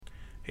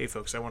Hey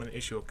folks, I wanted to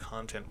issue a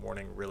content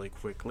warning really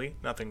quickly.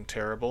 Nothing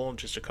terrible,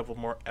 just a couple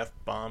more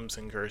F-bombs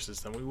and curses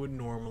than we would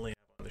normally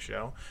have on the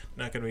show.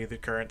 Not going to be the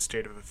current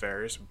state of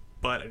affairs,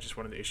 but I just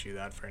wanted to issue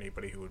that for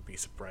anybody who would be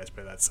surprised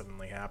by that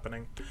suddenly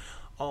happening.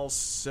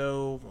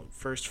 Also,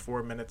 first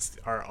 4 minutes,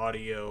 our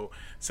audio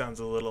sounds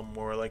a little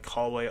more like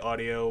hallway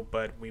audio,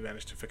 but we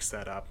managed to fix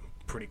that up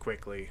pretty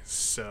quickly.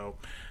 So,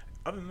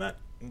 other than that,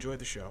 enjoy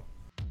the show.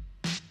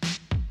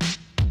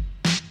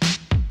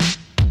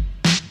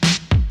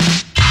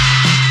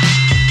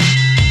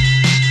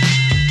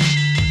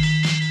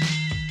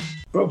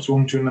 Folks,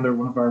 welcome to another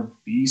one of our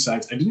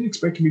B-sides. I didn't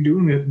expect to be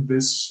doing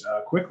this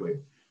quickly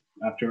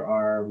after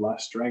our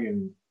Last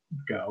Dragon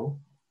go.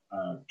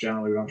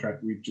 Generally,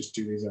 we just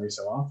do these every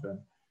so often.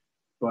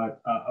 But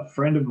a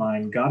friend of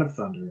mine, God of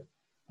Thunder,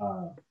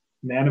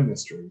 Man of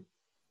Mystery,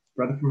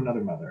 brother from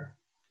another mother,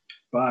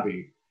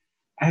 Bobby,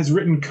 has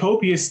written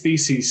copious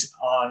theses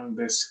on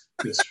this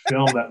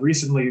film that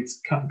recently it's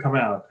come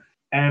out.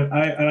 And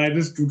I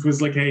just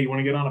was like, hey, you want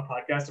to get on a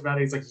podcast about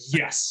it? He's like,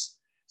 yes.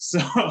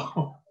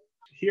 So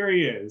here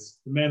he is,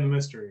 the man of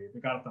mystery, the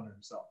God of Thunder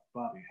himself.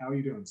 Bobby, how are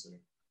you doing, sir?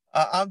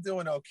 I'm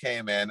doing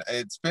okay, man.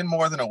 It's been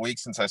more than a week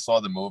since I saw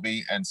the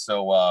movie, and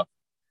so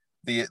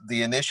the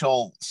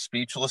initial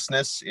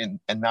speechlessness,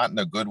 and not in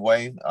a good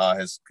way,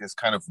 has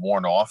kind of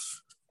worn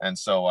off, and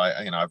so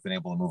I've been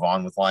able to move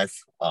on with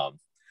life. I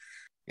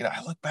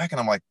look back and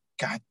I'm like,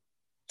 God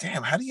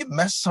damn, how do you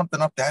mess something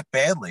up that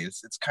badly?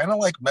 It's kind of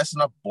like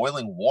messing up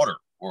boiling water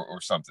or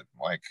something.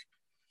 Like,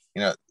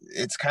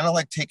 it's kind of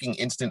like taking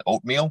instant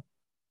oatmeal.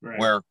 Right.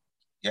 Where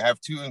you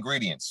have two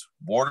ingredients: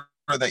 water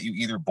that you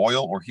either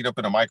boil or heat up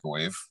in a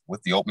microwave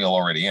with the oatmeal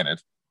already in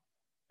it,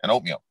 and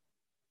oatmeal.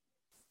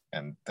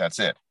 And that's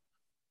it.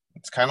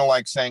 It's kind of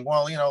like saying,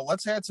 well,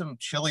 let's add some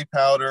chili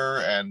powder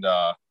and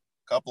a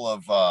couple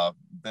of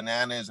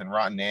bananas and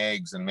rotten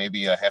eggs and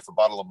maybe a half a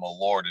bottle of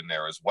Malort in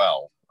there as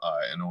well,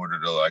 in order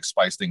to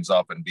spice things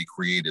up and be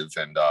creative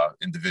and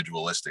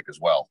individualistic as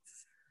well.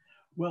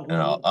 Well,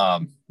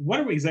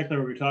 what are we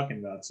talking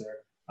about, sir?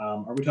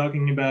 Are we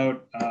talking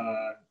about,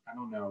 I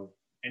don't know,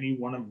 any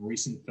one of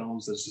recent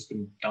films that's just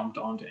been dumped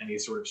onto any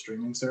sort of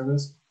streaming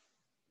service?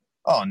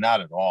 Oh, not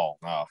at all.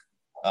 No,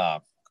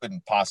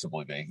 couldn't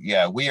possibly be.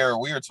 Yeah, we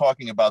are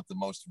talking about the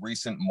most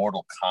recent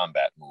Mortal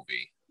Kombat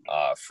movie.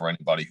 For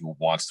anybody who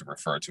wants to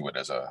refer to it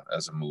as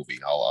a movie,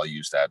 I'll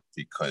use that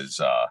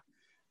because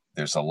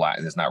there's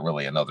not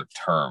really another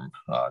term,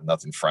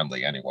 nothing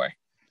friendly anyway.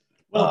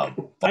 Well,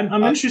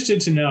 I'm interested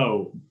to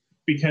know,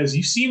 because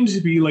you seem to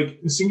be like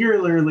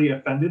singularly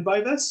offended by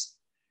this,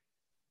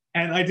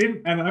 and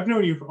I've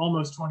known you for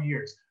almost 20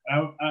 years.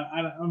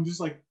 I'm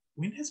just like,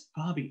 when has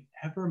Bobby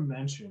ever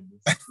mentioned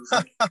this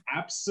like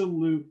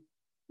absolute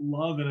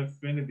love and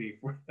affinity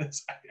for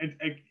this?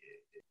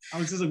 I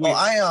was just like,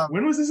 wait,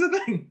 when was this a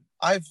thing?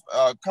 I've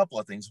a couple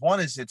of things.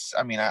 One is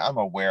I'm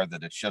aware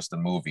that it's just a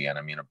movie, and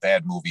a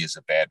bad movie is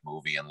a bad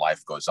movie, and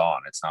life goes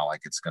on. It's not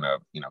like it's gonna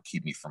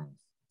keep me from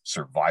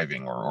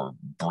surviving or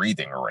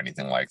breathing or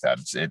anything like that.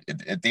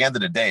 At the end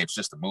of the day, it's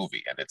just a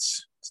movie, and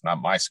it's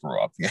not my screw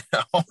up,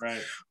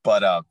 Right.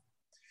 But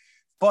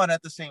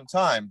at the same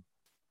time,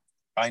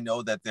 I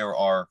know that there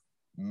are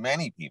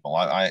many people,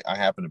 I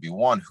happen to be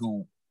one,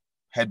 who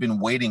had been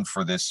waiting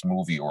for this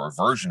movie or a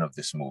version of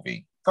this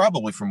movie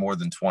probably for more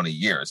than 20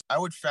 years. I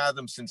would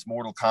fathom since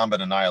Mortal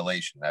Kombat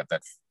Annihilation, that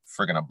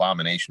friggin'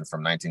 abomination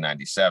from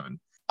 1997.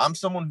 I'm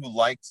someone who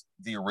liked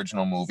the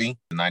original movie,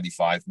 the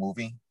 95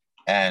 movie.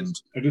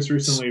 And I just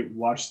recently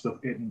watched it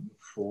in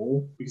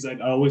full because I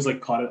always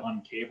caught it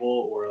on cable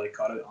or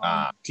caught it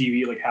on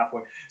TV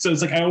halfway. So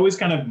it's I always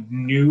kind of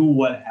knew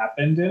what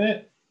happened in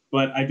it,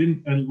 but I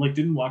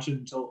didn't watch it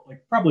until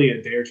probably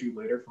a day or two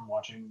later from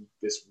watching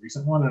this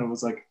recent one, and it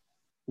was like,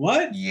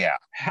 what? Yeah.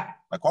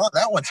 Wow,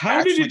 that one's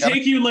how did it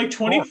take you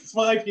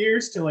 25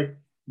 years to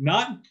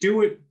not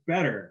do it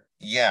better?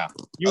 Yeah.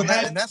 And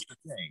that's the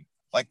thing.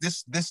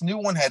 This new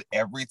one had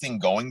everything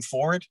going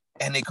for it,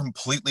 and they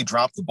completely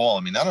dropped the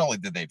ball. Not only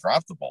did they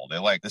drop the ball,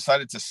 they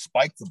decided to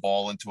spike the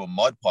ball into a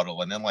mud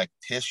puddle and then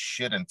piss,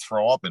 shit, and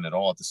throw up in it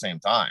all at the same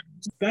time.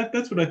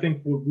 That's what I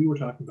think what we were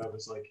talking about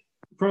was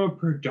from a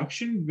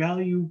production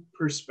value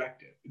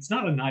perspective, it's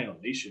not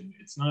annihilation.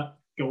 It's not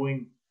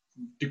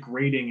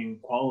degrading in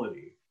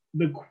quality.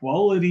 The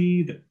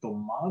quality, the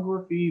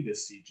filmography, the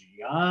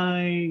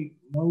CGI,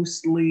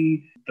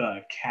 mostly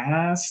the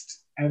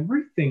cast,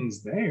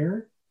 everything's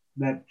there.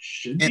 That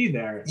should be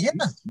there. Yeah,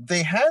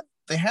 they had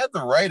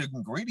the right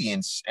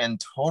ingredients and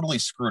totally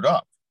screwed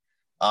up.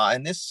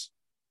 And this,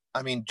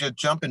 just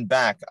jumping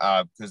back,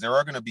 because there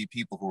are going to be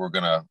people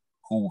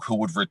who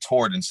would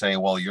retort and say,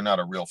 "Well, you're not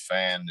a real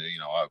fan."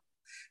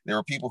 There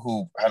are people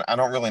who I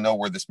don't really know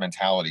where this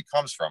mentality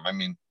comes from. Let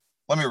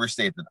me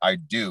restate that I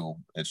do.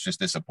 It's just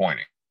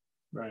disappointing.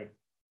 Right.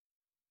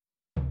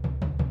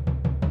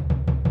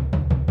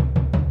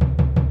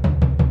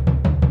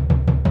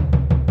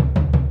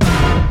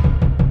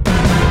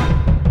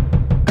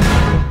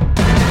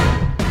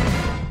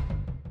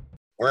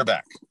 We're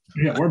back.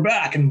 Yeah, we're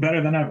back and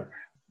better than ever.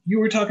 You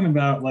were talking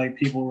about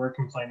people were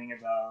complaining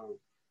about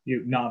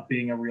you not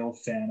being a real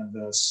fan of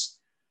this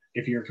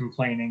if you're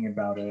complaining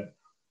about it.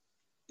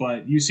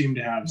 But you seem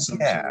to have some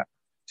sort of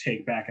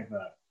take back at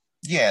that.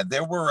 Yeah,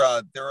 there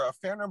are a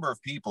fair number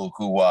of people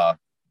who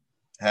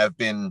have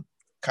been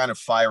kind of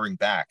firing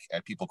back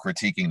at people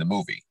critiquing the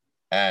movie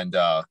and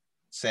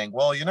saying,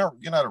 "Well, you're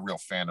not a real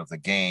fan of the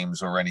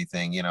games or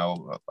anything.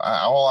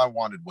 All I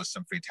wanted was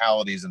some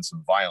fatalities and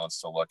some violence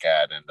to look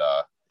at, and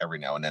every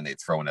now and then they'd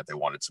throw in that they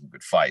wanted some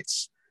good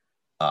fights."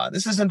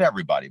 This isn't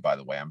everybody, by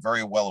the way. I'm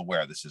very well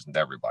aware this isn't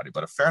everybody,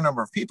 but a fair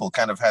number of people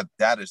kind of had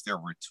that as their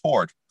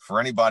retort for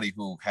anybody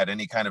who had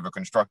any kind of a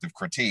constructive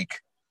critique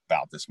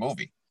about this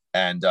movie.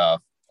 And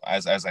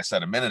as I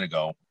said a minute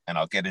ago, and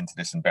I'll get into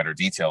this in better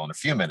detail in a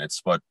few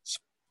minutes, but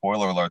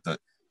spoiler alert,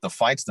 the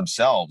fights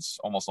themselves,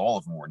 almost all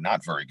of them were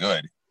not very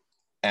good.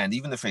 And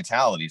even the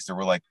fatalities, there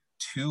were like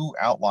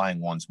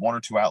one or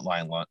two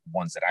outlying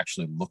ones that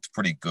actually looked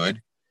pretty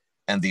good.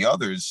 And the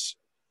others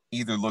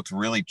either looked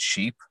really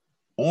cheap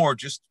or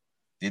just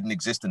didn't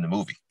exist in the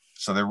movie.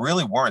 So there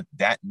really weren't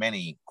that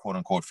many quote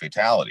unquote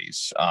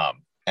fatalities.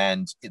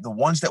 And the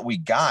ones that we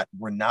got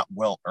were not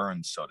well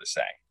earned, so to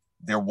say.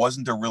 There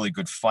wasn't a really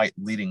good fight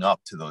leading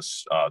up to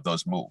those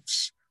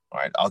moves. All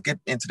right, I'll get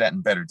into that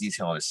in better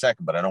detail in a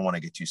second, but I don't want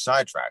to get too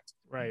sidetracked.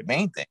 Right. The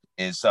main thing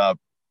is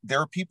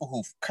there are people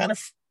who kind of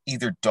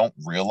either don't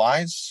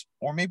realize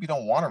or maybe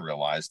don't want to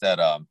realize that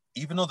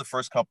even though the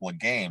first couple of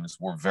games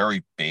were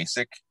very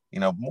basic,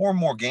 more and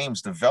more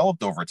games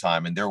developed over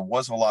time, and there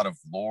was a lot of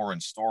lore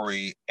and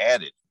story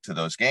added to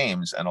those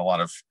games and a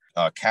lot of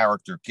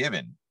character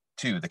given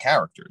to the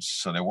characters.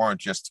 So they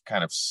weren't just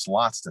kind of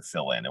slots to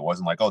fill in. It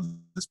wasn't like, oh,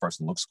 this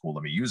person looks cool,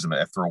 let me use them.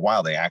 After a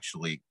while, they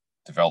actually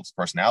developed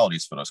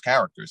personalities for those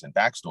characters and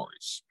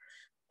backstories.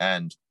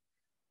 And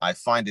I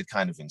find it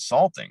kind of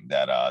insulting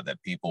that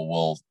that people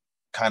will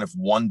kind of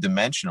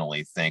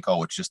one-dimensionally think,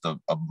 oh, it's just a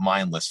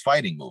mindless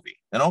fighting movie.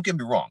 And don't get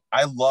me wrong,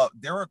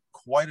 there are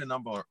quite a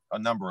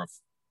number of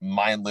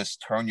mindless,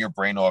 turn your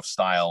brain off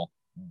style,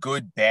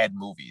 good, bad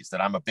movies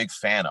that I'm a big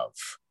fan of.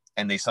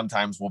 And they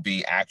sometimes will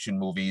be action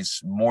movies.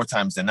 More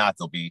times than not,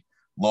 they'll be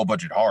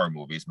low-budget horror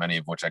movies, many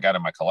of which I got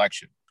in my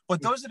collection.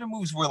 But those are the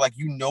movies where, like,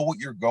 what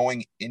you're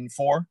going in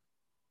for,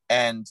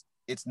 and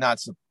it's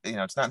not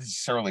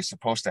necessarily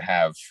supposed to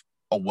have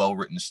a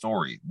well-written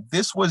story.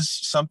 This was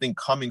something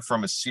coming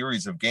from a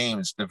series of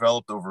games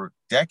developed over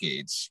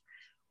decades,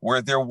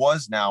 where there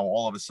was now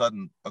all of a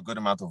sudden a good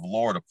amount of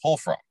lore to pull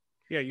from.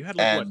 Yeah, you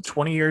had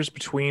 20 years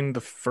between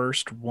the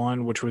first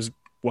one, which was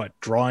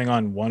drawing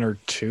on one or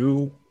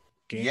two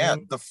games? Yeah,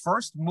 the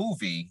first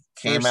movie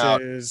came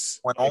out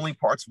when only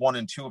parts 1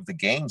 and 2 of the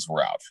games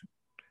were out.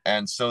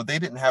 And so they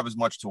didn't have as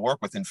much to work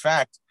with. In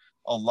fact,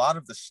 a lot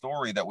of the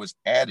story that was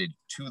added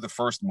to the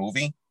first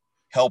movie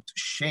helped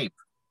shape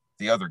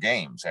the other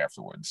games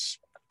afterwards.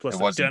 Plus,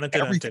 well, that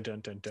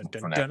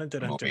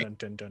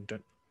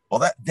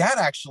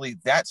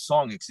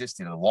song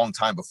existed a long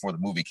time before the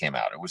movie came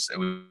out. It was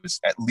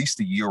at least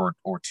a year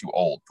or two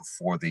old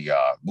before the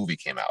movie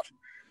came out.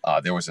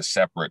 There was a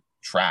separate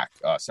track,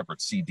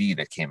 separate CD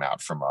that came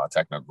out from a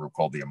techno group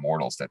called The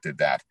Immortals that did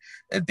that.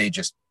 They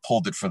just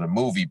pulled it for the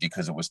movie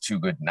because it was too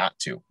good not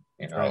to.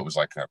 Right. It was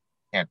like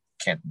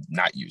can't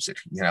not use it.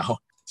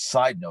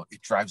 Side note,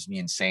 it drives me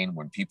insane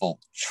when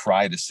people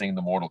try to sing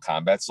the Mortal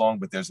Kombat song,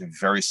 but there's a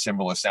very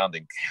similar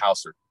sounding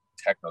house or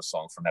techno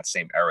song from that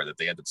same era that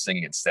they end up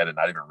singing instead and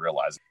not even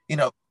realize.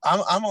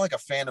 I'm like a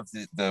fan of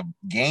the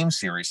game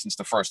series since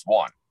the first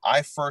one.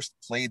 I first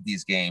played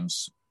these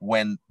games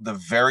when the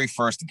very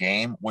first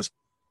game was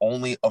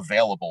only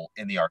available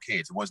in the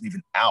arcades. It wasn't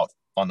even out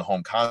on the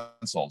home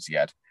consoles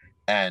yet.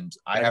 And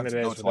I have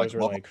to go to like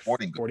local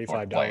sporting goods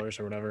 $45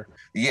 or whatever.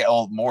 Yeah,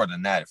 more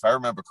than that. If I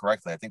remember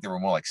correctly, I think they were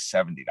more like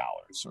 $70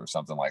 or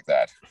something like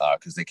that,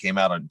 because they came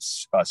out on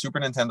Super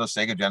Nintendo,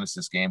 Sega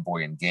Genesis, Game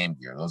Boy, and Game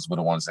Gear. Those were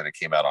the ones that it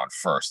came out on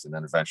first, and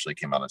then eventually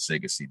came out on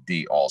Sega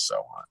CD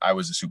also. I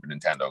was a Super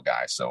Nintendo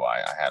guy, so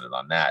I had it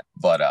on that.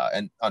 But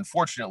and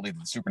unfortunately,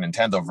 the Super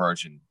Nintendo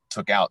version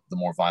took out the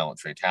more violent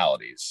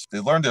fatalities. They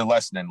learned their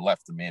lesson and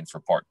left them in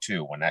for part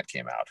 2 when that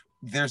came out.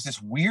 There's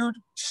this weird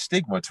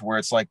stigma to where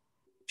it's like,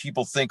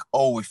 people think,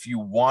 oh, if you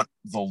want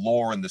the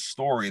lore and the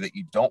story, that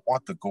you don't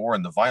want the gore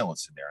and the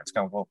violence in there. It's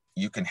kind of, well,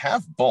 you can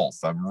have both.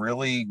 I'm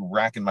really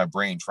racking my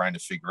brain trying to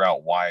figure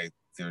out why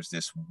there's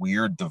this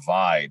weird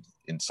divide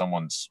in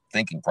someone's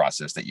thinking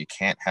process that you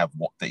can't have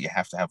that you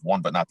have to have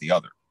one but not the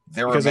other.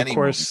 Because of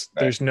course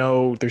there's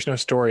no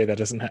story that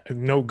doesn't have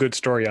no good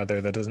story out there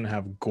that doesn't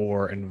have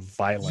gore and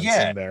violence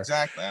in there.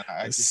 Exactly.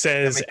 It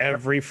says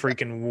every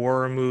freaking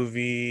war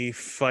movie,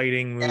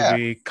 fighting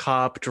movie,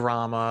 cop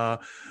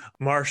drama,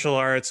 martial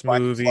arts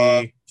Fight movie.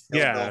 Club,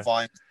 Volumes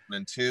 1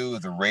 and 2,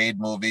 the Raid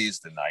movies,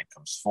 The Night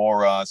Comes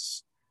For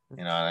Us,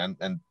 and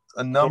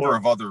a number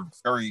of other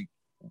very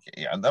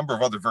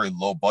very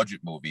low budget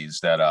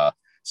movies that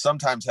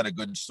sometimes had a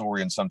good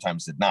story and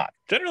sometimes did not.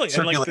 Generally,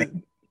 and like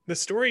the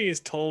story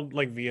is told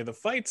like via the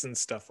fights and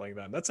stuff like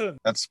that.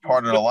 That's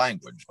part of the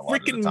language a lot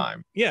of the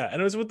time. Yeah,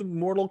 and it was what the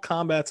Mortal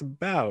Kombat's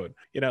about.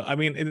 I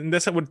mean, and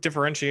that's what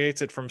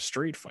differentiates it from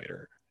Street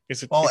Fighter.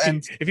 Well,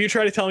 if you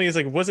try to tell me it's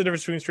like what's the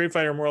difference between Street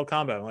Fighter and Mortal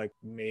Kombat, I'm like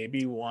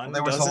maybe one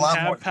there was doesn't a lot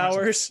have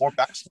powers. more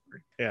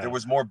backstory. Yeah, There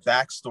was more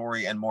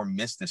backstory and more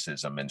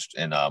mysticism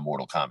in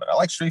Mortal Kombat. I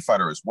like Street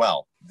Fighter as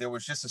well. There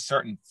was just a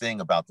certain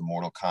thing about the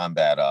Mortal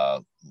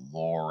Kombat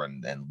lore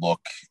and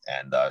look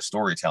and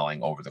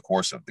storytelling over the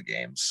course of the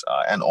games,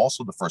 and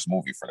also the first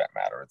movie for that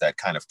matter, that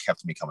kind of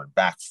kept me coming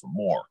back for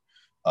more,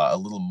 a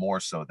little more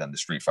so than the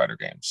Street Fighter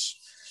games.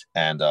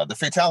 And the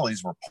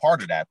fatalities were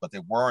part of that, but they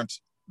weren't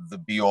the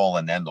be all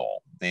and end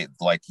all. They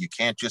like you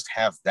can't just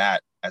have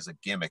that as a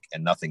gimmick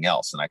and nothing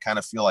else. And I kind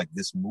of feel like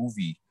this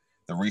movie,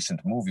 the recent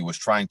movie, was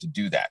trying to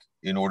do that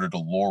in order to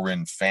lure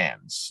in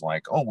fans.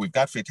 Like, oh, we've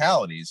got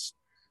fatalities,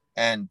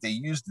 and they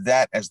used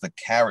that as the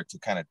carrot to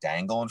kind of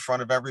dangle in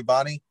front of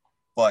everybody.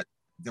 But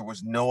there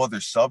was no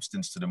other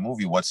substance to the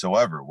movie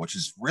whatsoever, which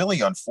is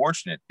really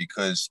unfortunate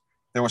because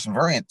there were some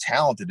very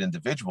talented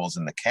individuals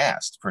in the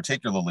cast,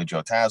 particularly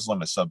Joe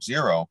Taslim as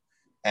Sub-Zero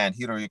and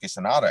Hiroyuki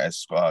Sanada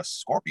as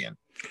Scorpion.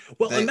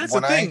 Well, and that's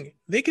the thing.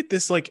 They get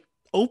this like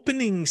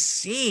opening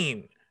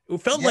scene.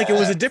 It felt like it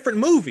was a different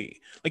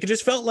movie. Like it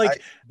just felt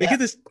like they get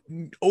this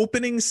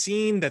opening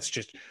scene that's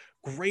just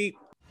great.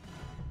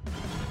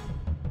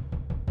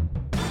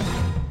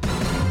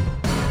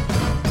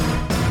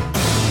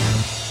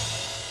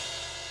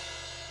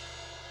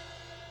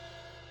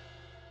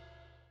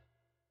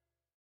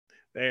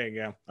 There you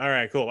go. All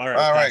right, cool. All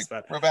right,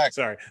 we're back.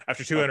 Sorry,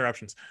 after 2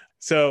 interruptions.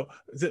 So,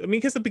 I mean,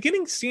 because the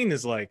beginning scene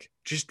is like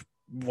just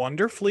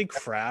wonderfully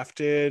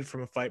crafted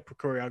from a fight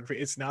choreography.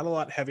 It's not a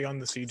lot heavy on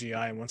the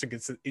CGI, and once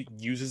it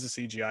uses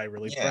the CGI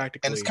really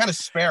practically, and it's kind of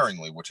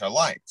sparingly, which I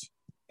liked.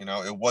 You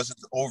know, it wasn't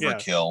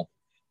overkill.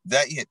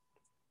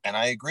 And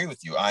I agree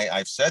with you.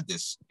 I've said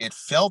this. It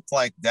felt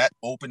like that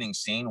opening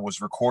scene was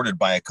recorded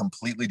by a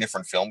completely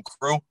different film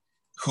crew,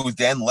 who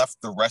then left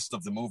the rest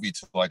of the movie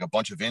to like a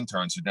bunch of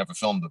interns who'd never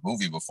filmed the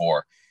movie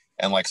before.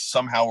 And like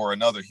somehow or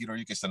another,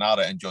 Hiroyuki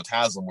Sanada and Joe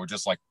Taslim were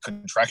just like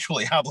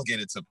contractually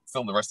obligated to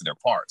film the rest of their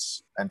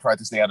parts and tried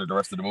to stay out of the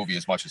rest of the movie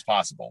as much as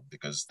possible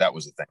because that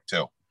was the thing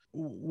too.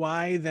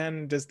 Why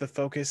then does the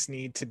focus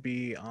need to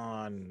be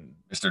on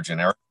Mr.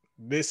 Generic?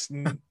 This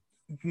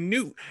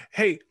new,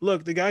 hey,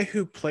 look, the guy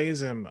who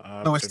plays him,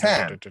 Lewis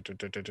Tan.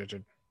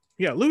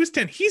 Yeah, Lewis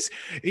Tan.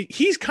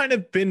 He's kind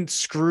of been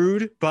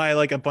screwed by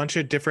like a bunch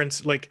of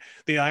different, like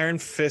the Iron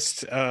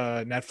Fist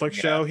Netflix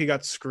show. He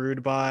got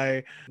screwed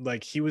by.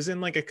 Like he was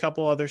in like a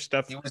couple other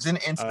stuff. He was in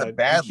Into the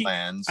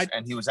Badlands,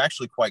 and he was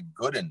actually quite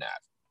good in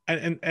that.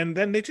 And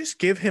then they just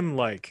give him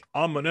like,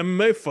 I'm an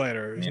MMA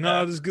fighter. He's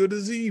not as good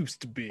as he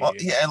used to be. Well,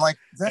 yeah, and like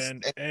that's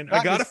and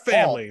I got a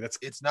family.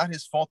 It's not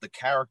his fault. The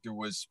character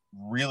was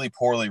really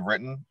poorly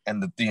written,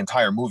 and the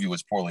entire movie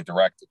was poorly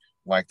directed.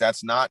 Like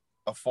that's not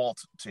a fault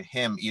to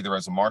him either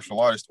as a martial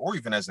artist or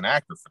even as an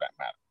actor for that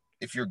matter.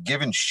 If you're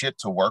given shit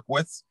to work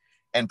with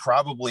and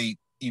probably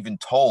even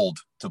told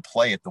to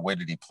play it the way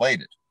that he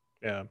played it,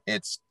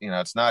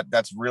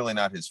 that's really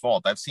not his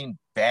fault. I've seen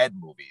bad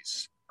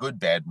movies, good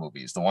bad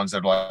movies, the ones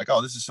that are like,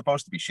 oh, this is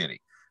supposed to be shitty,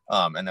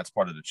 and that's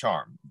part of the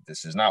charm.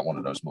 This is not one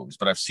of those movies,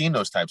 but I've seen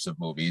those types of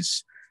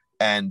movies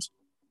and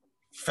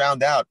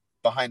found out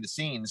behind the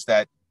scenes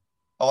that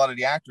a lot of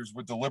the actors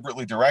were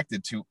deliberately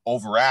directed to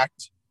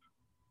overact.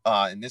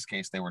 In this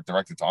case, they were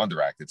directed to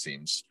underact, it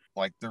seems.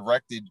 Like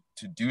directed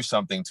to do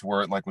something to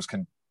where it like was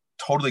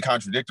totally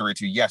contradictory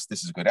to, yes,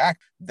 this is a good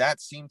act. That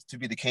seemed to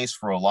be the case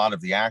for a lot of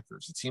the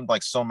actors. It seemed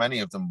like so many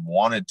of them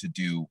wanted to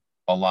do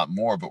a lot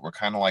more, but were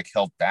kind of like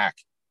held back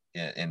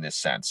in this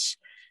sense.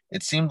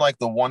 It seemed like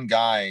the one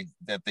guy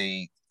that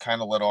they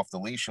kind of let off the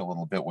leash a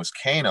little bit was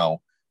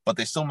Kano, but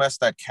they still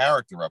messed that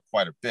character up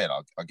quite a bit.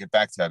 I'll get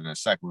back to that in a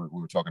sec. We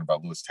were talking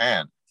about Lewis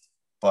Tan,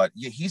 but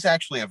yeah, he's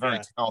actually a very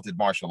talented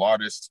martial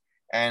artist.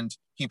 And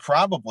he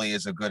probably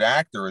is a good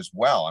actor as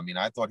well. I mean,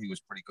 I thought he was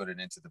pretty good in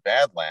Into the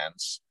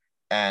Badlands.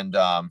 And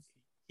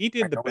he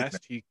did the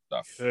best he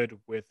could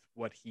with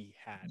what he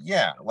had.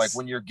 Yeah, like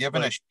when you're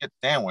given a shit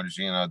sandwich,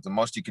 the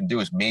most you can do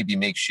is maybe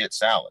make shit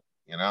salad,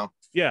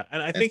 Yeah,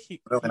 and I think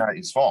it's really not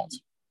his fault.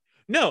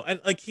 No,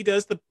 and like he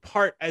does the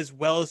part as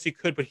well as he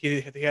could, but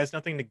he has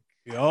nothing to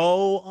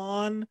go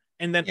on.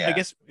 And then I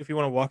guess if you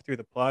want to walk through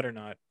the plot or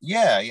not.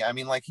 Yeah. I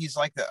mean, like he's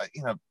like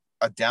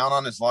a down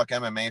on his luck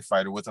MMA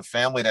fighter with a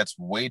family that's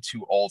way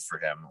too old for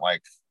him.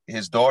 Like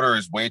his daughter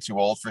is way too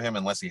old for him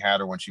unless he had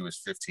her when she was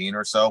 15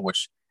 or so,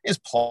 which is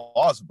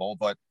plausible,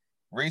 but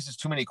raises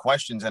too many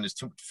questions and is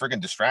too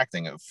friggin'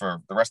 distracting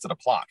for the rest of the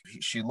plot.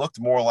 She looked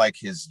more like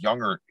his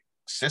younger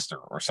sister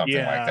or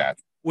something like that.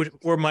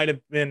 Or might have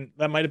been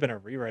a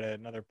rewrite at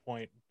another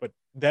point, but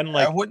then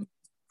like I wouldn't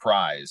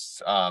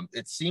surprised.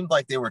 It seemed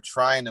like they were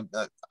trying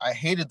to. I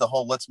hated the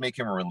whole "let's make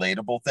him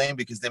relatable" thing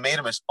because they made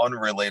him as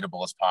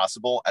unrelatable as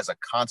possible as a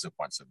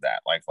consequence of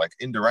that. Like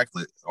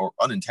indirectly or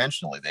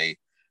unintentionally, they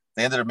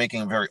ended up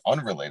making him very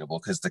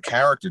unrelatable because the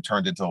character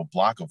turned into a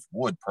block of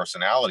wood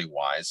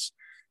personality-wise,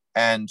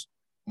 and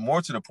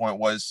more to the point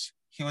was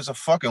he was a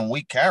fucking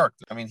weak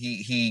character. I mean,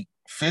 he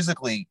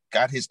physically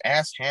got his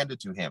ass handed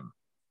to him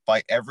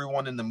by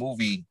everyone in the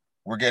movie.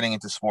 We're getting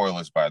into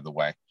spoilers, by the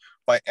way.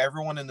 by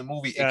everyone in the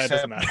movie Yeah, it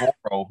doesn't except matter.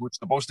 Goro, who's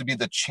supposed to be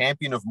the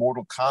champion of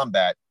Mortal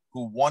Kombat,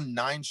 who won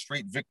 9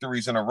 straight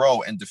victories in a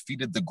row and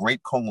defeated the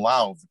Great Kung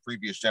Lao of the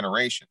previous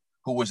generation,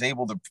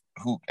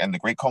 and the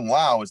Great Kung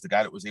Lao is the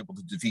guy that was able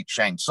to defeat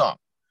Shang Tsung.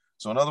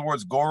 So in other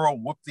words, Goro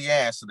whooped the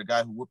ass of the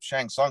guy who whooped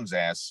Shang Tsung's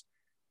ass,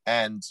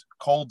 and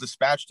Cole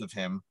dispatched of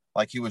him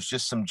like he was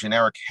just some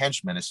generic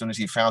henchman as soon as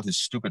he found his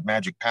stupid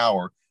magic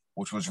power,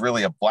 which was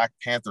really a Black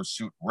Panther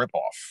suit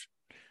ripoff.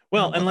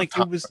 Well, and like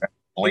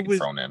blade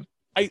thrown in.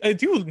 I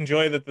do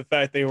enjoy that the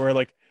fact they were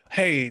like,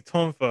 hey,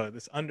 Tonfa,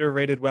 this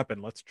underrated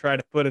weapon, let's try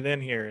to put it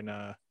in here in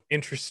a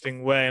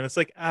interesting way. And it's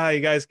like,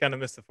 you guys kind of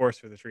missed the forest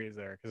for the trees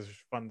there because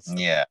there's fun stuff.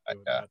 Yeah.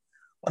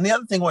 And the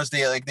other thing was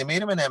they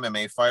made him an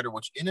MMA fighter,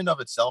 which in and of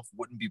itself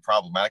wouldn't be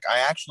problematic. I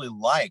actually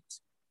liked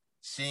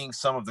seeing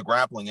some of the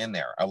grappling in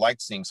there. I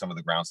liked seeing some of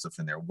the ground stuff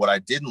in there. What I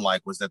didn't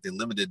like was that they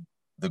limited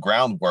the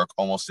groundwork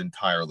almost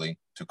entirely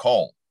to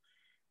Cole,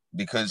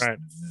 because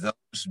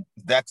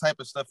that type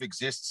of stuff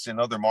exists in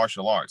other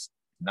martial arts,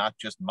 not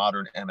just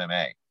modern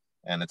MMA,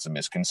 and it's a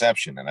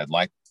misconception. And I'd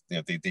like,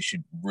 they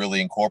should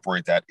really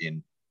incorporate that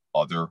in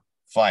other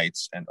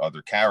fights and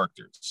other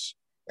characters,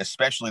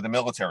 especially the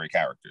military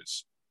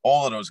characters.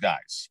 All of those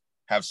guys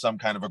have some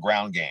kind of a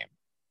ground game.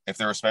 If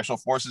they're special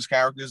forces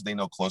characters, they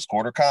know close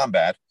quarter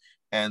combat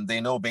and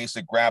they know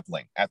basic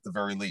grappling at the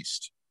very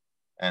least.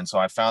 And so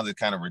I found it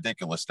kind of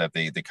ridiculous that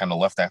they kind of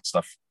left that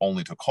stuff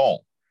only to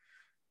Cole.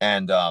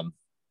 And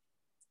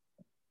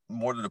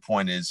more to the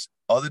point is,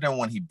 other than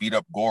when he beat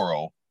up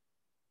Goro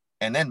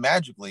and then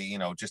magically,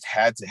 just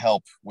had to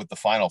help with the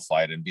final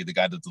fight and be the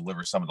guy to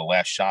deliver some of the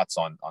last shots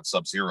on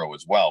Sub-Zero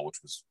as well, which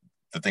was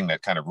the thing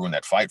that kind of ruined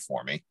that fight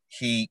for me.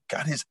 He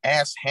got his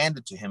ass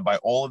handed to him by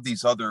all of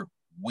these other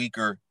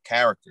weaker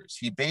characters.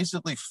 He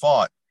basically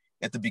fought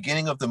at the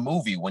beginning of the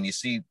movie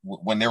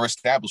when they're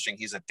establishing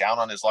he's a down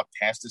on his luck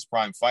past his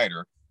prime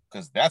fighter,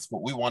 because that's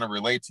what we want to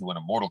relate to in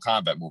a Mortal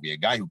Kombat movie, a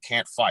guy who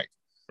can't fight.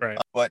 Right.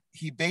 But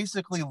he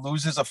basically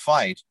loses a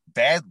fight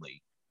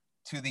badly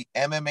to the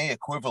MMA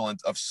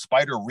equivalent of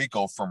Spider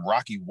Rico from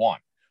Rocky 1.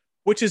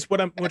 Which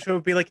I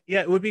would be like,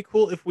 yeah, it would be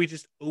cool if we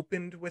just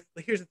opened with,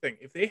 here's the thing.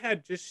 If they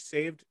had just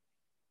saved,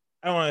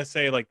 I don't want to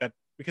say like that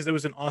because it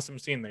was an awesome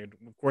scene.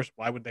 Of course,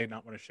 why would they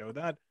not want to show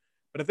that?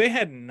 But if they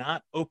had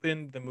not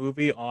opened the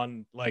movie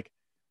on like,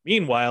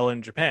 meanwhile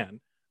in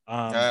Japan,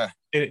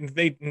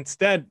 they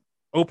instead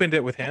opened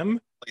it with him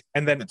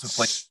and then and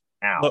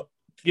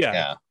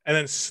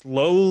then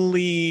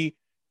slowly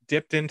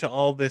dipped into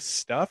all this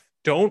stuff.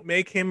 Don't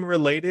make him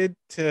related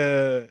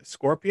to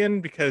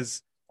Scorpion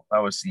because that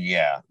was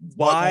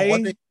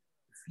why?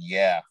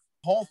 The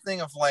whole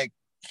thing of like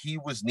he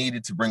was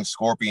needed to bring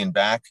Scorpion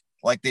back.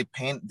 Like they've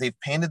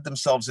painted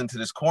themselves into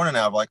this corner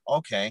now of like,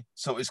 okay,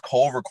 so is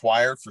Cole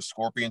required for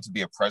Scorpion to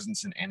be a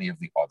presence in any of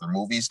the other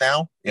movies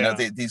now?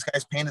 These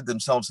guys painted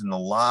themselves in a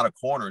lot of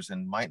corners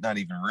and might not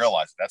even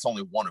realize it. That's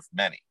only one of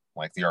many.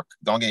 Like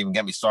don't even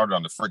get me started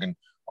on the friggin'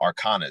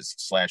 Arcanas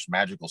 /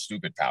 magical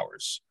stupid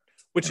powers,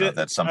 which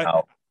that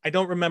somehow I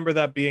don't remember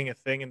that being a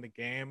thing in the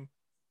game.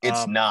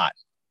 It's not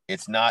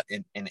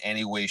in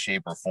any way,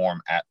 shape, or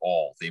form at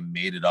all. They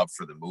made it up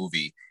for the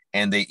movie.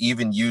 And they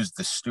even used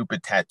the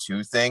stupid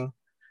tattoo thing.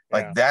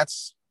 Like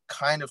that's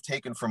kind of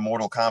taken from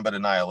Mortal Kombat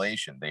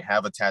Annihilation. They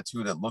have a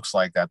tattoo that looks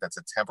like that. That's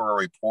a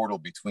temporary portal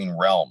between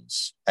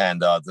realms.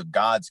 And the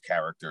gods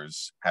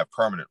characters have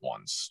permanent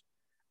ones.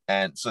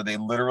 And so they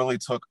literally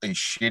took a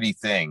shitty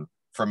thing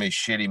from a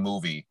shitty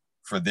movie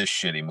for this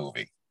shitty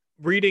movie.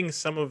 Reading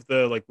some of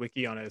the like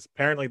wiki on it,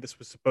 apparently this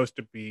was supposed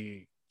to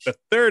be the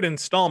third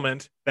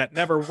installment that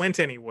never went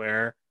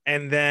anywhere.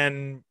 And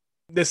then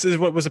this is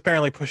what was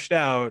apparently pushed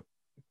out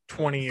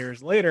 20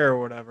 years later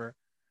or whatever,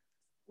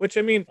 which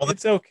I mean,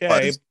 it's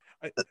okay.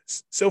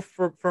 So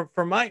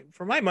for my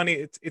money,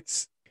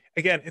 it's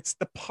again, it's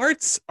the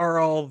parts are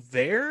all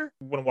there.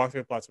 I want to walk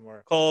through the plot some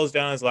more. Cole's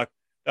down his luck,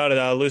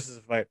 loses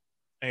a fight,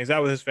 and he's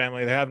out with his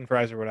family. They're having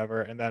fries or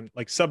whatever, and then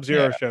like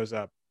Sub-Zero shows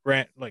up,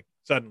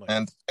 suddenly.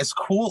 And as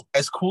cool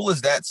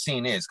as that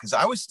scene is, because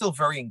I was still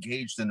very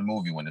engaged in the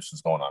movie when this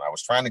was going on. I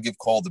was trying to give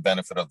Cole the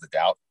benefit of the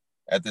doubt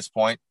at this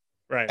point.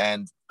 Right.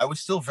 And I was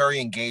still very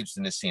engaged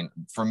in this scene.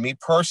 For me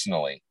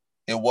personally,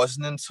 it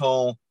wasn't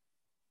until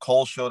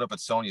Cole showed up at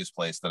Sonya's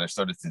place that I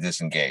started to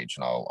disengage.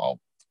 And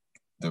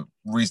the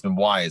reason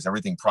why is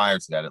everything prior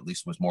to that at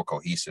least was more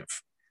cohesive.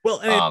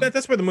 Well, and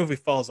that's where the movie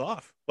falls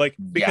off. Like,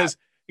 because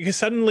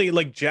suddenly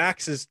like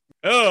Jax is,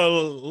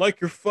 like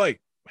your fight,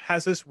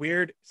 has this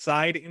weird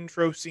side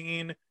intro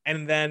scene.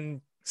 And then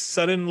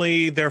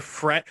suddenly they're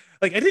like,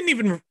 I didn't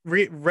even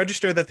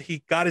register that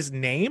he got his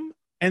name.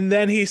 And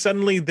then he's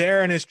suddenly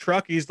there in his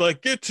truck. He's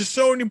like, get to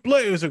Sonya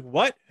Blade. I was like,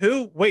 what?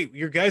 Who? Wait,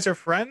 your guys are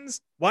friends?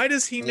 Why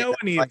does he know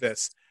any of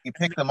this? He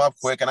picked them up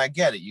quick, and I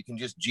get it. You can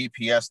just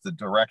GPS the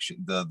direction,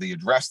 the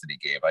address that he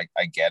gave.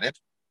 I get it.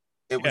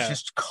 It was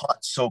just cut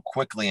so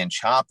quickly and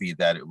choppy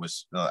that it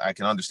was, I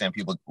can understand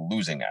people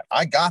losing that.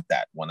 I got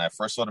that when I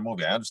first saw the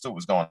movie. I understood what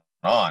was going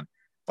on,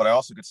 but I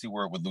also could see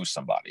where it would lose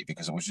somebody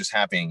because it was just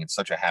happening in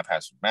such a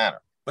haphazard manner.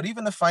 But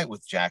even the fight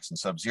with Jax and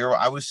Sub-Zero,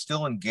 I was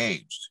still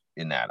engaged.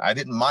 in that. I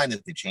didn't mind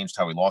that they changed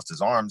how he lost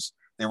his arms.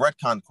 They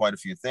retconned quite a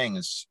few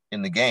things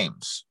in the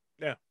games.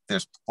 Yeah.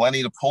 There's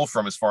plenty to pull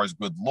from as far as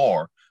good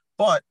lore.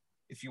 But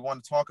if you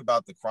want to talk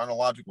about the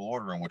chronological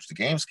order in which the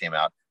games came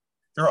out,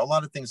 there are a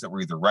lot of things that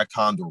were either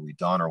retconned or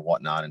redone or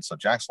whatnot. And so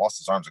Jax lost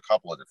his arms a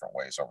couple of different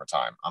ways over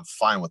time. I'm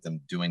fine with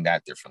them doing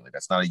that differently.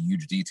 That's not a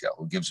huge detail.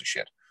 Who gives a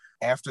shit?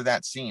 After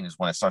that scene is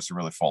when it starts to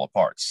really fall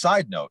apart.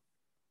 Side note,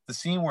 the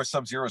scene where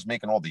Sub-Zero is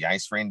making all the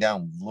ice rain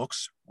down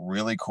looks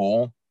really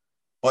cool,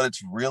 but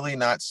it's really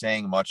not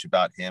saying much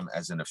about him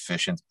as an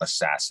efficient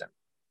assassin.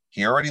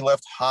 He already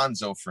left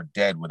Hanzo for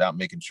dead without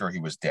making sure he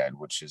was dead,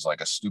 which is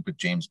like a stupid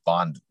James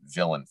Bond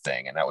villain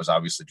thing. And that was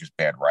obviously just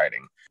bad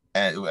writing.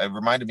 And it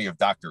reminded me of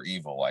Dr.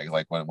 Evil,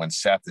 like when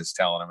Seth is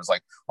telling him, it's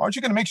like, aren't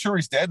you going to make sure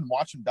he's dead and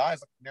watch him die?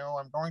 It's like, no,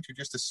 I'm going to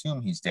just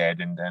assume he's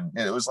dead. And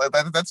it was like,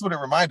 that's what it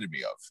reminded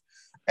me of.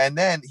 And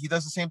then he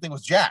does the same thing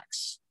with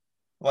Jax.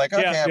 Like,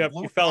 okay,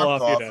 you fell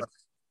off.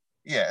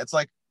 Yeah, it's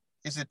like,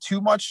 is it too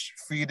much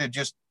for you to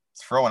just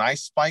throw an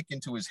ice spike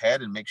into his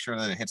head and make sure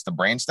that it hits the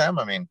brainstem?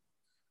 I mean,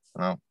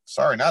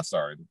 sorry, not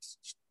sorry.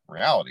 It's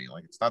reality.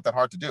 Like, it's not that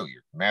hard to do.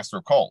 You're master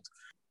of cold.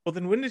 Well,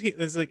 then when did he?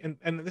 It's like,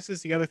 and this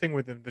is the other thing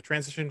with the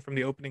transition from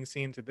the opening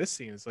scene to this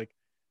scene is like,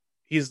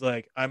 he's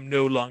like, I'm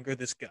no longer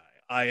this guy.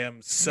 I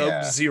am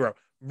Sub-Zero.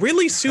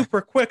 Really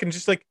super quick and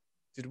just like,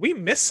 did we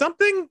miss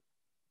something?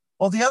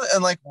 Well, the other,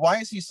 and like, why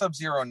is he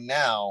Sub-Zero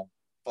now?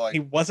 Like, he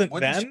wasn't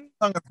then.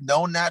 Have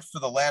known that for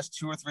the last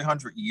 200 or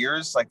 300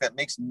 years. Like, that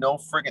makes no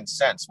friggin'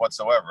 sense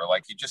whatsoever.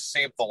 Like, you just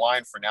saved the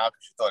line for now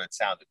because you thought it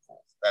sounded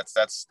cool.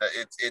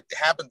 It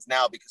happens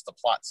now because the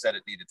plot said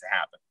it needed to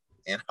happen.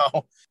 You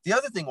know. The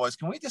other thing was,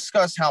 can we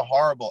discuss how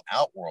horrible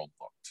Outworld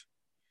looked?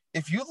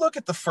 If you look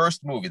at the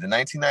first movie, the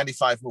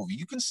 1995 movie,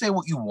 you can say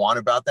what you want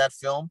about that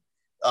film.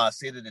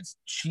 Say that it's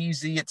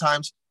cheesy at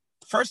times.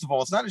 First of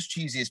all, it's not as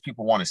cheesy as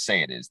people want to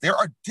say it is. There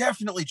are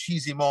definitely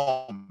cheesy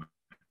moments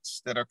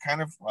that are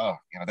kind of,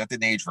 that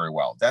didn't age very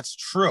well. That's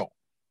true.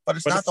 But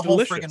it's not the whole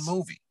friggin'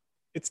 movie.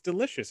 It's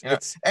delicious. You know?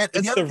 It's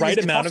the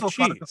right amount of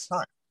cheese.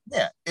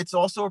 Yeah, it's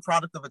also a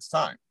product of its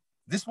time.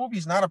 This movie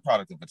is not a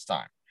product of its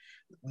time.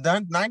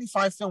 The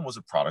 95 film was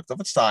a product of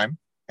its time.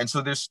 And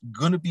so there's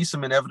going to be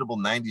some inevitable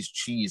 90s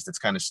cheese that's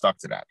kind of stuck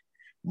to that.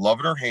 Love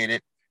it or hate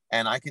it.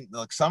 And I can,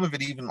 like, some of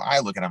it, even I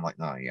look at it, I'm like,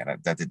 no, yeah,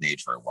 that didn't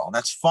age very well. And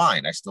that's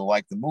fine. I still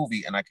like the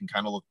movie, and I can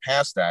kind of look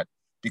past that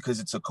because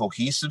it's a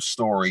cohesive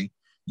story.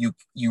 You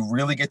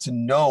really get to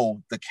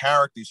know the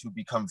characters who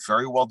become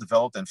very well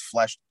developed and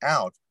fleshed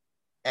out,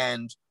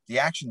 and the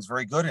action's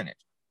very good in it.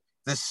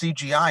 The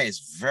CGI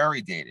is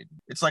very dated.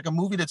 It's like a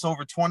movie that's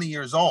over 20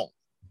 years old.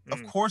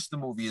 Of course, the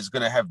movie is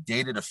going to have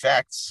dated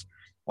effects.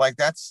 Like,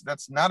 that's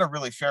not a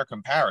really fair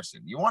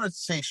comparison. You want to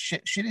say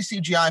shitty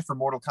CGI for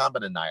Mortal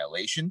Kombat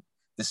Annihilation,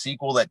 the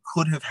sequel that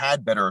could have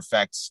had better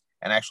effects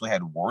and actually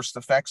had worse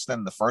effects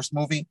than the first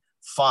movie?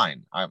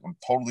 Fine. I'm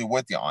totally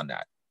with you on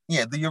that.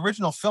 Yeah, the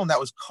original film,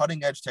 that was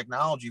cutting edge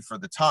technology for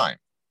the time.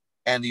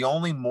 And the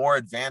only more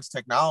advanced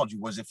technology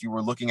was if you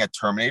were looking at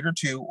Terminator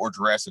 2 or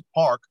Jurassic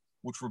Park,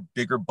 which were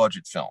bigger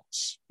budget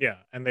films. Yeah,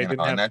 and they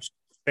didn't have,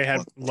 they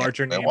had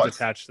larger names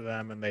attached to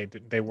them, and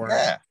they weren't.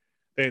 Yeah.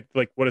 They,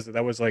 like, what is it?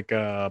 That was like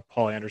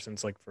Paul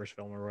Anderson's like first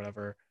film or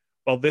whatever.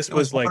 Well, this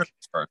was like,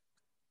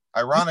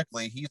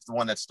 ironically, he's the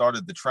one that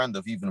started the trend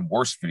of even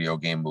worse video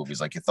game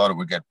movies. Like, you thought it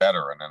would get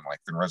better, and then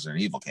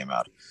Resident Evil came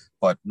out,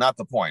 but not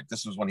the point.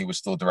 This was when he was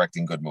still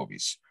directing good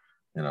movies.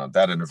 You know,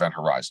 that and Event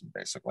Horizon,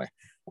 basically.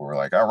 We're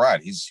like, all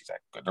right, he's a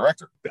good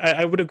director.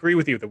 I would agree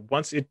with you that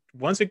once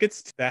it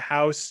gets to the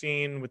house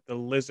scene with the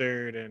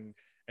lizard and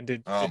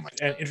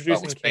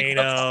introducing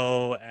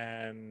Kano,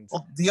 and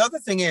well, the other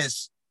thing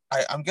is,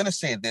 I'm going to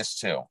say this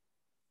too.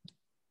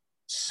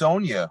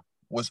 Sonya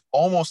was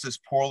almost as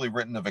poorly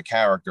written of a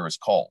character as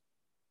Cole.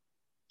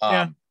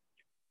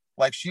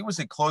 Like, she was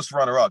a close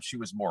runner-up. She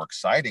was more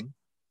exciting.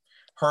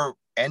 Her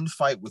end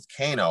fight with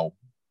Kano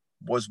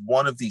was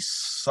one of the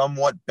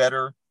somewhat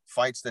better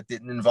fights that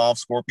didn't involve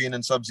Scorpion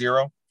and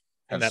Sub-Zero.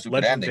 And that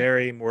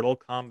legendary Mortal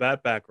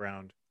Kombat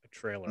background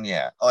trailer.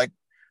 Yeah, like,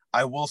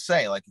 I will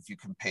say, like, if you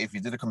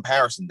did a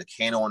comparison, the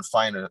Kano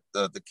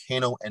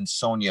and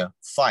Sonya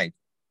fight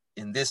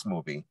in this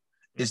movie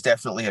is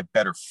definitely a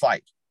better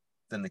fight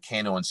than the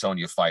Kano and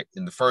Sonya fight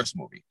in the first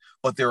movie.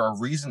 But there are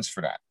reasons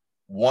for that.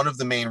 One of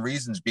the main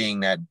reasons being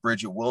that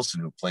Bridget Wilson,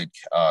 who played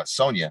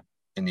Sonya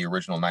in the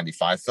original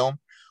 95 film,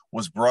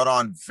 was brought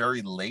on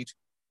very late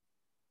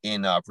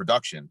in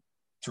production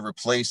to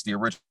replace the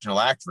original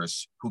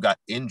actress who got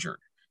injured.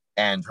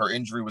 And her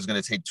injury was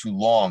going to take too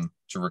long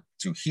to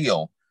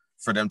heal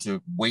for them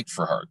to wait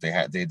for her.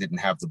 They didn't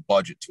have the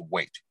budget to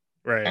wait.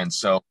 Right. And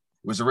so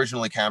it was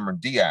originally Cameron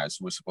Diaz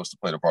who was supposed to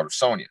play the part of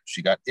Sonya.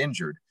 She got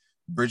injured.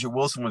 Bridget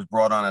Wilson was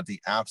brought on at the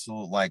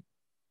absolute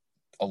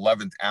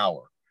 11th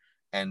hour,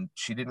 and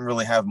she didn't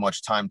really have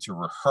much time to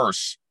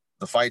rehearse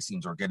the fight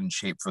scenes or get in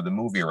shape for the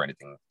movie or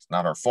anything. It's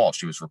not her fault.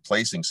 She was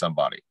replacing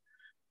somebody.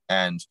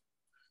 And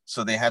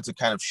so they had to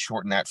kind of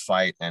shorten that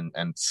fight and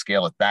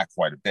scale it back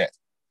quite a bit.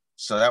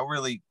 So that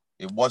really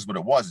it was what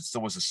it was. It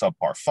still was a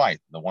subpar fight,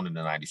 the one in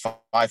the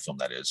 95 film,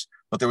 that is.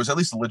 But there was at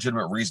least a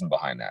legitimate reason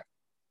behind that.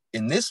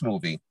 In this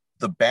movie,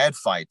 the bad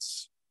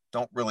fights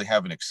don't really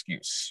have an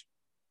excuse.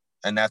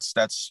 And that's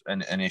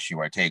an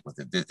issue I take with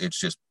it. It's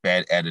just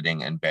bad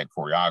editing and bad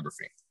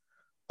choreography.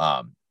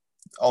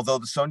 Although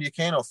the Sonya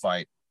Kano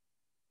fight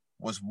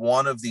was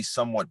one of the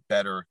somewhat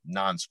better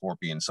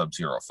non-Scorpion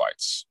Sub-Zero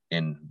fights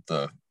in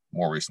the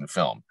more recent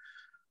film.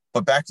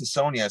 But back to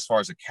Sonya as far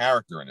as a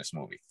character in this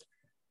movie.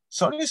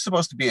 Sonya is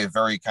supposed to be a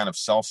very kind of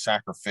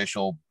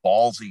self-sacrificial,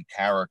 ballsy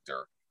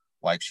character.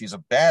 Like, she's a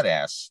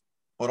badass,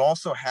 but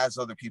also has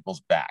other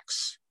people's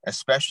backs,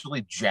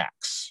 especially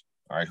Jax,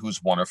 all right,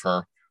 who's one of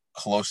her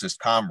closest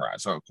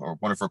comrades, or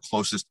one of her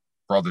closest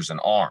brothers in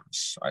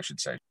arms, I should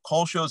say.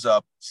 Cole shows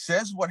up,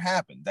 says what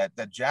happened,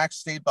 that Jax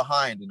stayed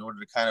behind in order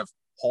to kind of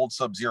hold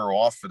Sub-Zero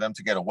off for them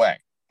to get away.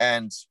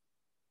 And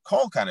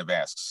Cole kind of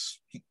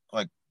asks,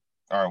 all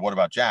right, what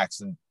about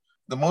Jax? And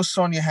the most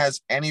Sonya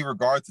has any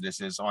regard to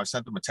this is, I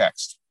sent him a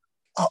text.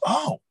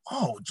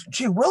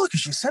 Gee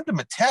Willikers, you sent him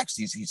a text.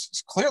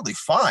 He's clearly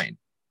fine.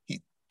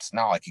 It's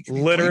not like he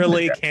can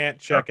literally can't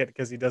check it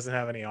because he doesn't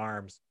have any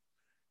arms.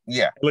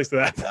 Yeah. At least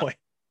at that point.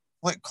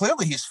 Like,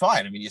 clearly he's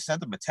fine. I mean, you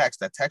sent him a text.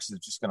 That text is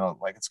just gonna,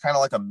 like, it's kind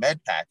of like a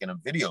med pack in a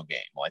video game.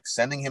 Like,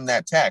 sending him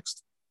that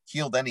text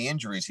healed any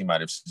injuries he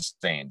might have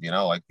sustained. You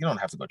know, like, you don't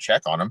have to go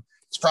check on him.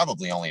 It's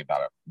probably only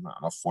about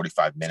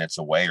 45 minutes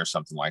away or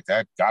something like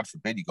that. God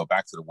forbid you go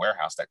back to the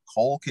warehouse that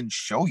Cole can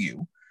show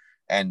you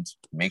and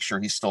make sure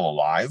he's still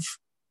alive.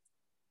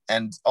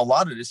 And a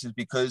lot of this is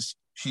because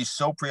she's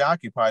so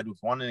preoccupied with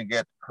wanting to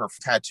get her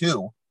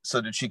tattoo so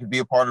that she could be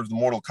a part of the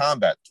Mortal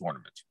Kombat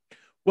tournament.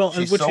 Well,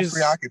 she's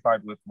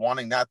preoccupied with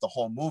wanting that the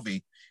whole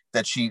movie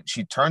that she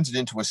turns it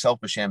into a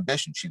selfish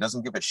ambition. She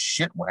doesn't give a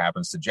shit what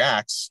happens to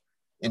Jax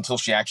until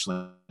she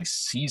actually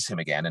sees him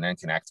again and then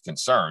can act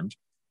concerned.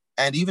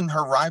 And even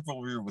her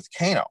rivalry with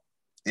Kano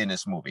in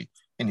this movie.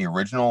 In the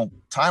original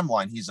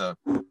timeline, he's a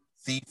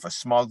thief, a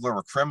smuggler,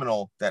 a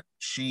criminal that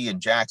she and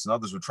Jax and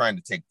others were trying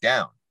to take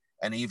down.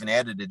 And he even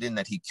added it in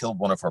that he killed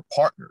one of her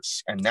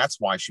partners. And that's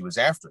why she was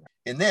after him.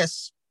 In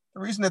this,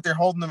 the reason that they're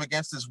holding him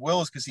against his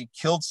will is because he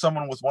killed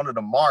someone with one of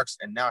the marks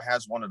and now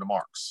has one of the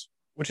marks.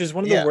 Which is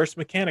one of the worst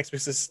mechanics,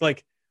 because it's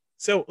like,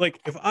 so like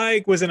if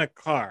I was in a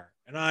car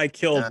and I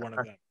killed one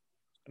of them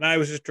and I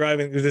was just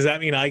driving, does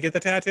that mean I get the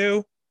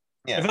tattoo?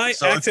 Yeah. If I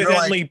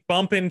accidentally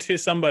bump into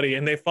somebody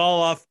and they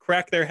fall off,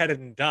 crack their head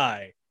and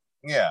die,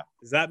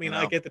 does that mean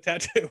I get the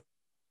tattoo?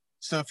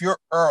 So if you're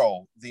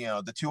Earl, the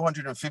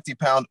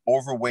 250-pound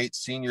overweight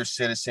senior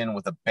citizen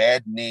with a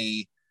bad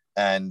knee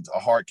and a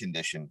heart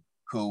condition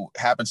who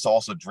happens to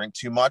also drink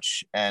too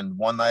much, and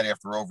one night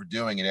after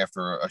overdoing it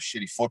after a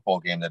shitty football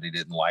game that he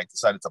didn't like,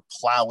 decided to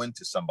plow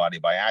into somebody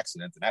by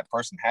accident, and that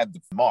person had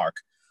the mark,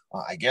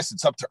 I guess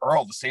it's up to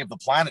Earl to save the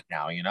planet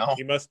now, you know?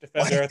 You must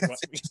defend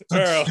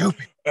Earth.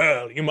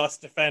 Earl, you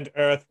must defend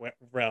Earth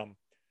realm.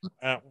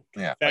 I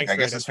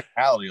guess his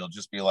fatality will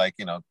just be like,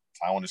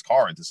 plowing his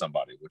car into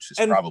somebody, which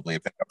is probably a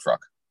pickup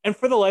truck. And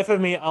for the life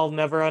of me, I'll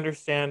never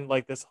understand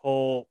like this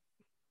whole.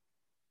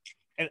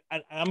 And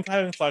I'm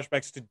having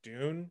flashbacks to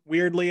Dune,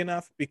 weirdly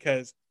enough,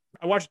 because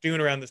I watched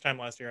Dune around this time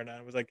last year, and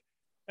I was like,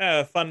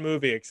 fun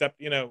movie,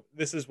 except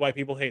this is why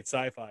people hate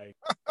sci-fi.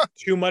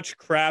 Too much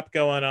crap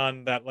going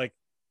on that like.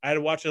 I had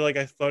to watch it like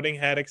a floating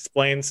head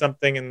explain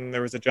something, and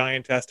there was a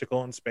giant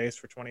testicle in space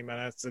for 20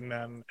 minutes, and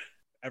then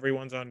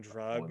everyone's on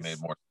drugs.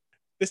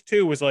 This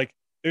too was like,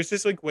 there's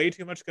just like way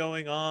too much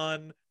going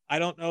on. I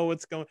don't know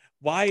what's going.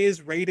 Why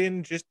is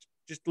Raiden just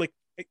like,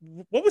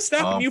 what was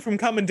stopping you from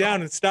coming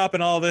down and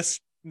stopping all this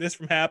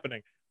from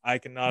happening? I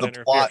cannot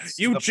interfere.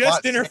 You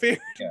just interfered.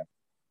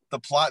 The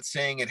plot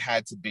saying it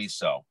had to be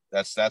so.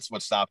 That's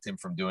what stopped him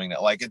from doing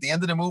that. Like at the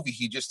end of the movie,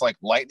 he just like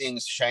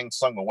lightnings Shang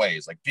Tsung away.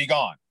 He's like, be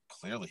gone.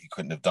 Clearly, he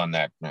couldn't have done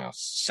that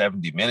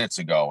 70 minutes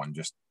ago and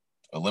just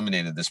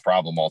eliminated this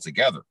problem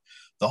altogether.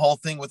 The whole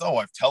thing with,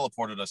 I've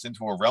teleported us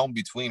into a realm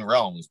between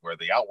realms where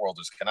the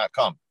Outworlders cannot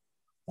come.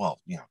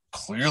 Well,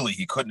 clearly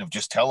he couldn't have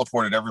just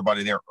teleported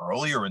everybody there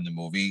earlier in the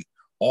movie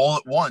all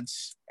at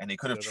once, and they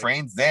could have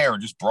trained there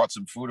and just brought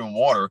some food and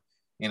water.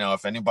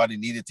 If anybody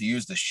needed to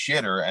use the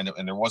shitter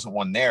and there wasn't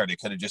one there, they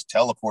could have just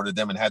teleported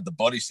them and had the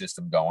buddy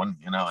system going,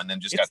 and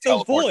then just got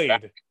teleported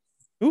back.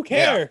 Who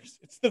cares?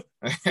 Yeah.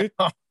 It's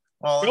the...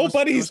 Well,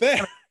 nobody's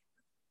there.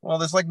 Well,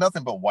 there's like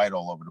nothing but white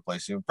all over the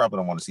place. You probably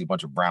don't want to see a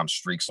bunch of brown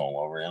streaks all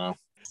over,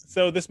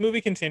 So this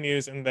movie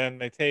continues, and then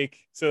they take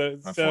so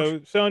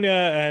Sonya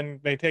and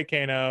they take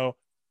Kano,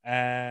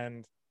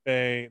 and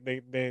they're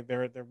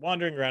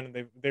wandering around,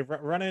 and they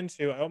run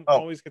into. I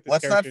always get this.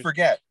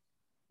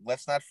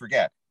 Let's not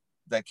forget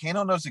that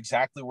Kano knows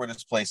exactly where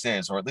this place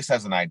is, or at least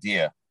has an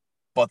idea.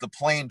 But the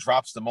plane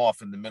drops them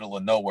off in the middle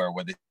of nowhere,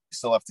 where they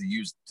still have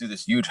to do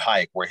this huge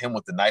hike where him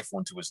with the knife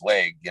went to his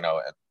leg,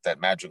 that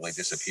magically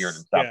disappeared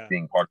and stopped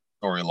being part of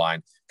the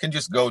storyline, can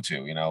just go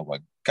to, like,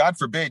 God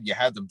forbid you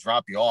had them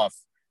drop you off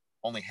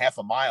only half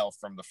a mile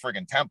from the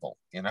friggin' temple,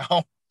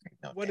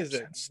 What is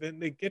it? Then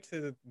they get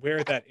to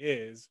where that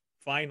is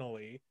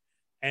finally,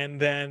 and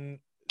then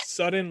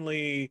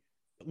suddenly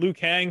Liu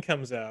Kang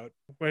comes out,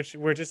 which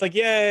we're just like,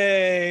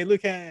 yay, Liu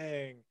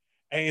Kang.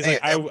 And he's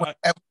like, at one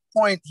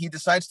point, he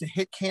decides to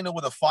hit Kano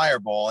with a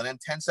fireball, and then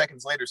 10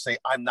 seconds later say,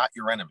 "I'm not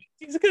your enemy."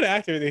 He's a good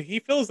actor. He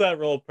fills that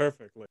role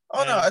perfectly.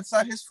 Oh, no, it's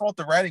not his fault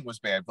the writing was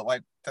bad, but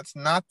like, that's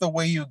not the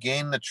way you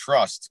gain the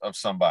trust of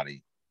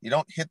somebody. You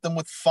don't hit them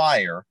with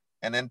fire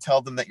and then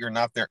tell them that you're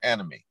not their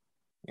enemy.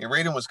 Yeah,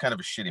 Raiden was kind of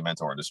a shitty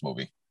mentor in this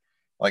movie.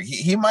 Like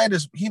he might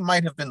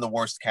have been the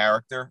worst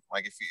character.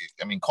 Like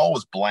Cole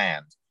was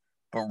bland,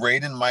 but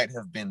Raiden might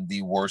have been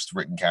the worst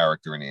written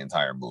character in the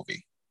entire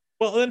movie.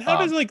 Well, then how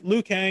does like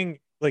Liu Kang,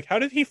 like how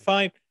did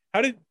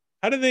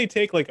they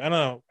take, like, I don't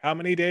know how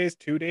many days,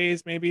 2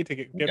 days maybe, to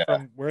get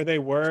from where they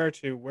were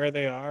to where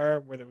they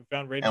are, where they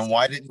found Raiden? And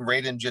why didn't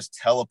Raiden just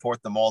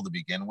teleport them all to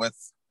begin with?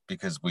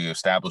 Because we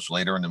established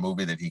later in the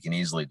movie that he can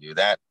easily do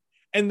that.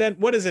 And then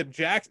what is it,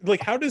 Jax?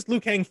 Like, how does Liu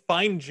Kang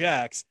find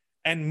Jax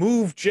and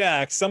move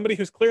Jax, somebody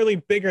who's clearly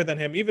bigger than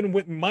him, even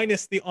with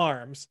minus the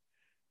arms?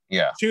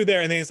 Yeah. To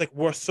there, and then he's like,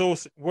 we're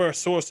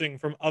sourcing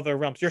from other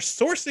realms. You're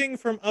sourcing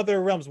from other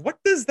realms. What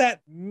does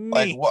that mean?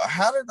 Like,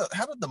 how did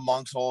the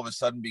monks all of a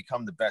sudden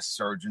become the best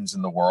surgeons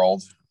in the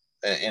world,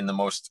 in the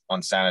most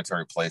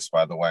unsanitary place,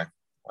 by the way?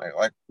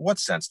 Like what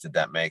sense did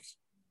that make?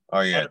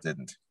 Oh yeah, it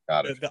didn't.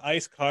 Got it. The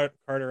ice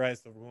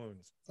cauterized the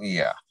wounds.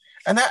 Yeah,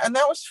 and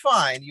that was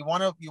fine. You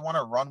want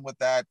to run with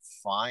that?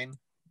 Fine.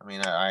 I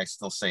mean, I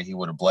still say he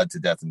would have bled to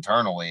death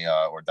internally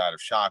or died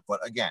of shock. But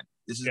again,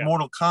 this is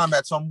Mortal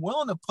Kombat, so I'm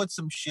willing to put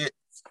some shit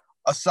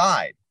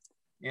aside.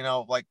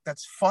 Like,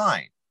 that's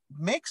fine.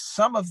 Make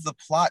some of the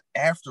plot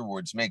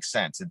afterwards make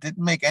sense. It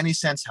didn't make any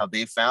sense how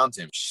they found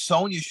him.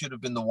 Sonya should have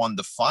been the one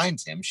to find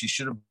him. She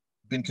should have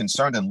been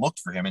concerned and looked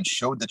for him and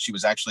showed that she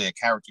was actually a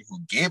character who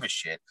gave a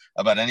shit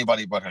about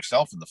anybody but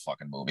herself in the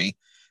fucking movie.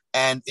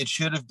 And it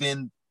should have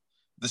been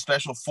the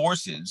special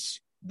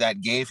forces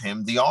that gave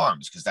him the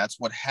arms, because that's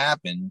what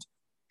happened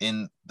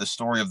in the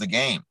story of the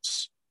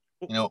games.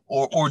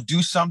 Or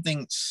do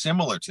something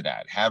similar to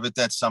that. Have it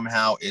that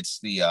somehow it's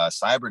the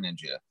Cyber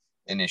Ninja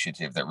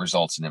initiative that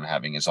results in him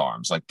having his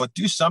arms. But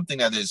do something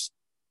that is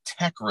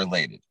tech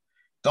related.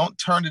 Don't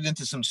turn it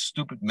into some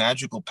stupid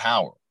magical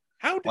power.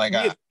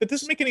 It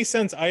doesn't make any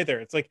sense either.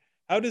 It's like,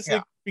 how does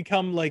it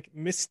become like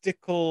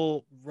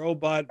mystical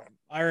robot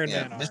Iron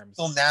Man arms?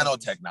 Mystical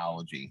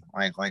nanotechnology.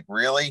 Like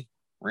really?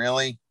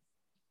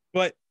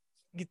 But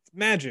it's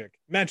magic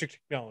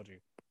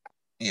technology.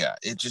 Yeah,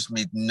 it just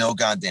made no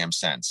goddamn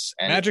sense.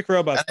 And magic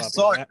robots. I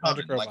saw it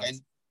coming.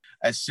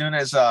 As soon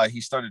as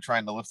he started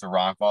trying to lift the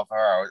rock off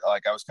her,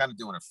 I was kind of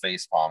doing a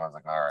face palm. I was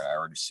like, all right, I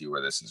already see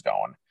where this is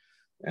going.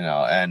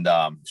 And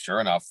sure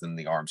enough, then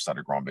the arms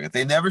started growing bigger.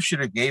 They never should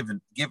have given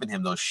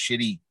him those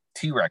shitty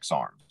T-Rex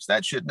arms.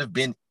 That shouldn't have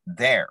been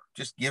there.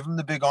 Just give him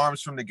the big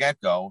arms from the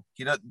get-go.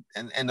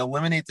 And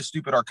eliminate the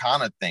stupid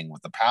Arcana thing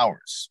with the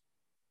powers.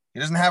 He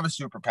doesn't have a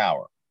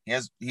superpower.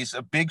 He's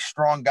a big,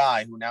 strong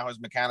guy who now has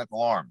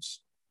mechanical arms.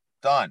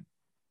 Done.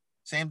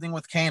 Same thing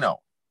with Kano.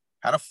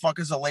 How the fuck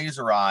is a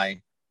laser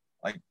eye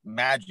like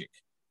magic?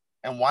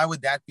 And why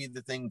would that be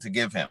the thing to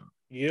give him?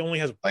 He only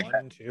has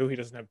one, two. He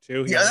doesn't have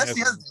two. That's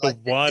the other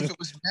thing. One.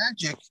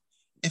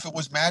 If it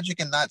was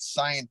magic and not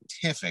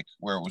scientific,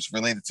 where it was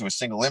related to a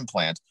single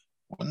implant,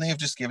 wouldn't they have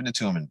just given it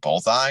to him in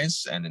both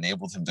eyes and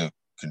enabled him to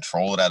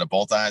control it out of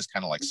both eyes,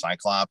 kind of like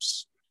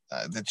Cyclops?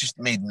 That just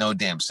made no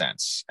damn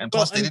sense. And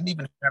plus, they didn't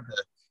even have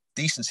the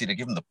decency to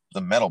give him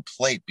the metal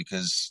plate,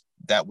 because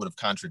that would have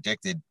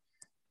contradicted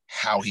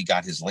how he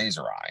got his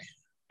laser eye.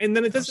 And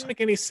then it doesn't make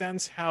any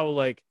sense how,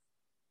 like,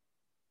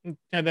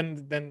 and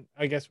then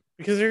I guess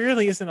because there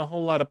really isn't a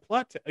whole lot of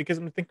plot because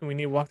I'm thinking we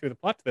need to walk through the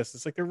plot to this.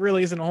 It's like there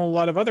really isn't a whole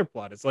lot of other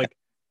plot. It's like,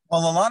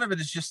 well, a lot of it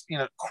is just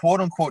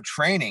quote unquote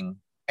training,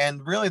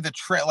 and really the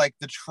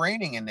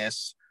training in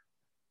this,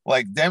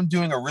 like them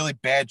doing a really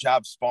bad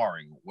job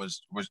sparring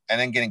was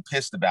and then getting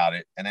pissed about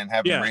it and then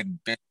having Raiden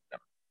bitch them.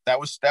 That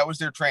was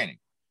their training.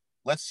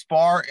 Let's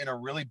spar in a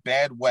really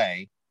bad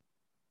way,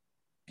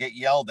 get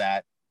yelled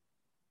at,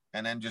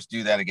 and then just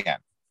do that again.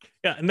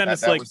 Yeah, and then it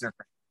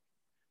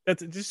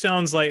just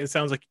sounds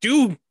like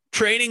do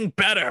training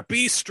better,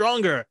 be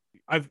stronger.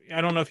 I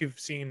don't know if you've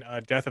seen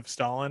Death of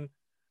Stalin,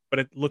 but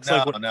it looks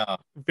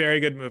very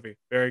good movie.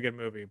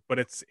 But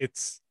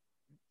it's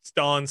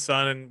Stalin's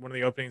son, and one of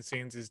the opening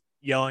scenes is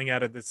yelling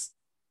at this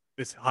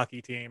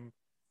hockey team,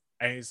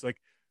 and he's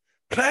like,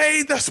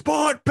 "Play the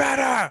sport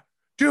better,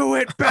 do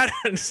it better."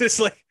 And it's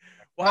just like,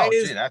 why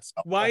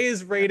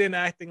is Raiden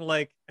acting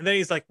like? And then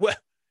he's like, "Well,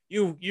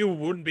 you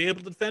wouldn't be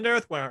able to defend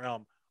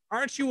Earthrealm.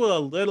 Aren't you a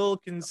little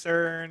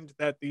concerned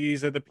that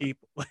these are the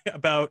people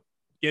about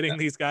getting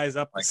these guys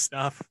up and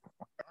stuff?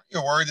 Aren't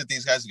you worried that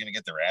these guys are going to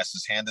get their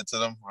asses handed to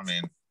them? I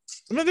mean,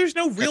 no, there's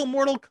no real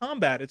Mortal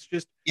Kombat. It's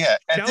just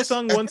Shao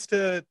Tsung wants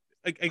to.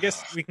 I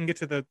guess we can get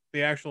to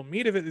the actual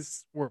meat of it.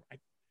 Is where I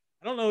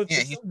don't know.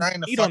 He's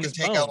trying to fucking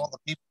take out all the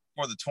people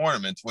for the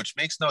tournament, which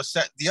makes no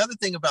sense. The other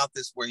thing about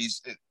this, where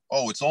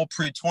it's all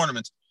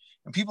pre-tournament.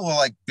 And people are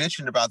like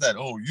bitching about that.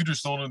 Oh, you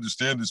just don't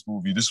understand this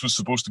movie. This was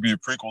supposed to be a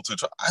prequel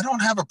to. I don't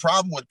have a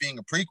problem with being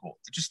a prequel.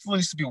 It just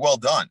needs to be well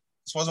done.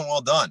 This wasn't well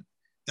done.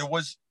 There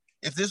was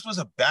If this was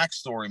a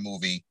backstory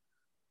movie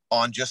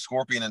on just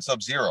Scorpion and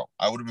Sub-Zero,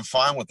 I would have been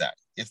fine with that.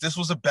 If this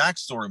was a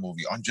backstory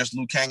movie on just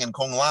Liu Kang and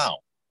Kung Lao,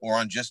 or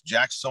on just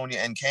Jack, Sonya,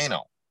 and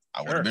Kano,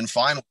 I would have been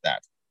fine with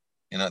that.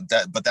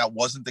 But that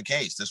wasn't the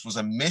case. This was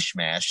a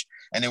mishmash,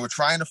 and they were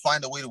trying to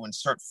find a way to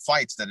insert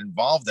fights that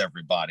involved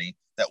everybody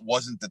that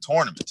wasn't the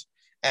tournament.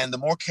 And the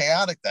more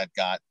chaotic that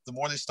got, the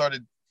more they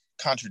started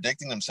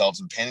contradicting themselves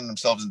and painting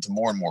themselves into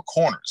more and more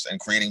corners and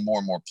creating more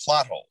and more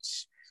plot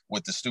holes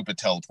with the stupid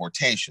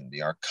teleportation, the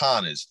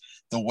arcanas,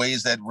 the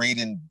ways that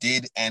Raiden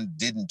did and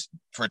didn't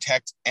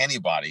protect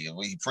anybody.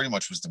 He pretty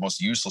much was the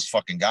most useless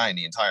fucking guy in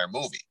the entire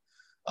movie.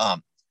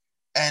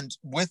 And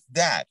with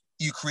that,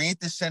 you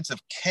create this sense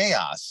of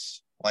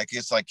chaos, like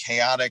it's like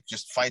chaotic,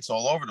 just fights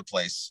all over the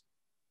place.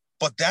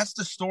 But that's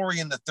the story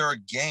in the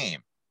third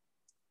game.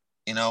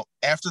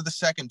 After the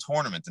second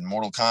tournament in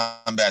Mortal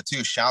Kombat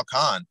 2, Shao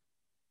Kahn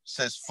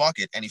says fuck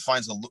it, and he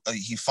finds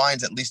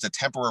at least a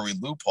temporary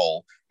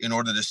loophole in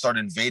order to start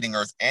invading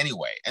Earth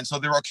anyway. And so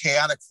there are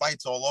chaotic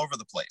fights all over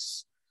the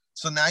place.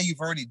 So now you've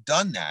already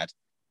done that,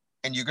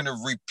 and you're going to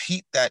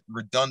repeat that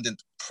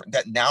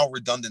now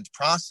redundant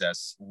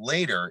process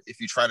later if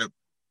you try to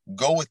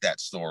go with that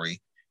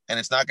story, and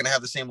it's not going to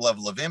have the same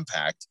level of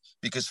impact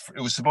because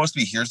it was supposed to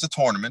be, here's the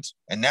tournament,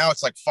 and now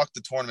it's like, fuck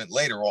the tournament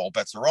later, all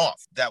bets are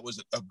off. That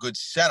was a good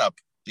setup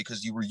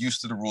because you were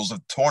used to the rules of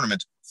the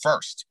tournament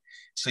first.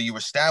 So you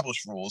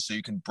establish rules so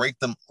you can break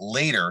them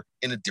later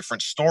in a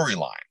different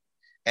storyline.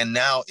 And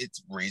now it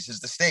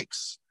raises the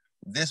stakes.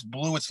 This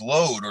blew its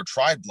load, or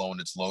tried blowing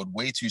its load,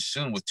 way too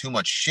soon with too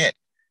much shit.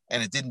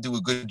 And it didn't do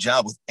a good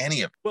job with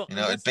any of it. Well,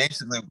 it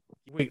basically...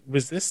 Wait,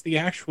 was this the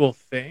actual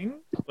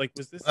thing? Like,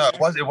 was this? No, it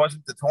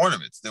wasn't the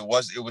tournaments. It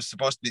was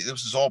supposed to be.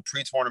 This was all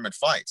pre-tournament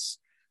fights,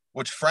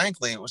 which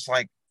frankly, it was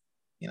like,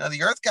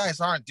 the Earth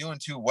guys aren't doing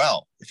too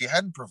well. If you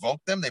hadn't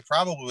provoked them, they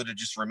probably would have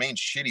just remained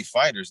shitty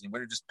fighters, and you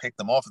would have just picked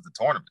them off at the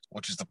tournament,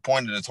 which is the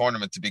point of the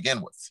tournament to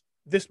begin with.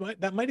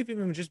 That might have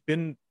even just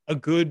been a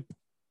good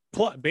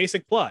plot,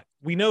 basic plot.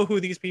 We know who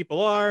these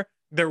people are.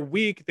 They're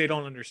weak. They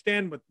don't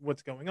understand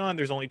what's going on.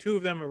 There's only two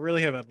of them who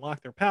really have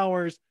unlocked their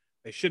powers.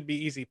 They should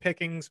be easy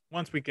pickings.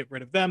 Once we get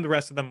rid of them, the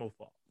rest of them will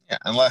fall. Yeah,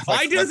 unless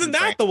why isn't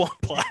that the one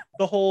plot?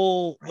 The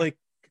whole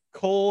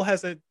Cole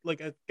has a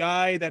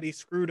guy that he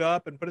screwed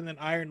up and put in an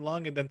iron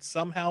lung, and then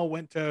somehow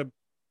went to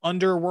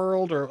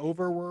underworld or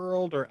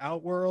overworld or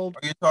outworld.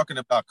 Are you talking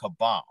about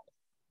Cabal?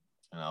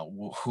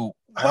 Who?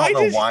 Why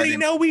did they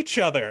know each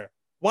other?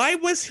 Why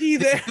was he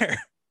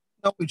there?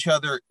 Know each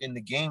other in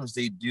the games.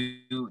 They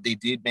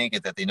did make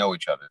it that they know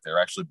each other. They're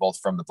actually both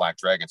from the Black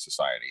Dragon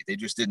Society. They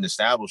just didn't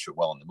establish it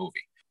well in the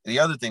movie. The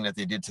other thing that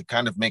they did to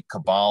kind of make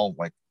Cabal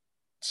like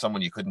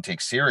someone you couldn't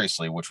take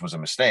seriously, which was a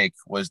mistake,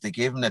 was they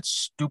gave him that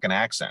stupid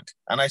accent.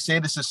 And I say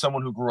this as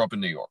someone who grew up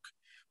in New York,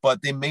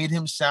 but they made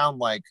him sound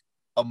like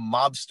a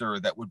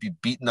mobster that would be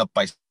beaten up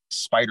by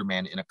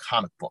Spider-Man in a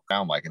comic book.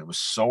 And it was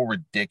so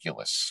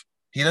ridiculous.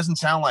 He doesn't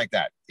sound like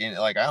that.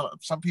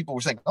 Some people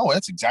were saying, "Oh,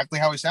 that's exactly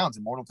how he sounds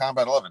in Mortal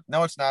Kombat 11."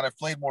 No, it's not. I've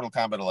played Mortal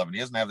Kombat 11. He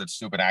doesn't have that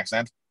stupid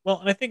accent.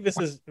 Well, and I think this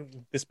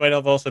might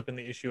have also been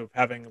the issue of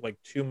having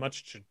too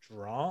much to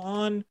draw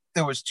on.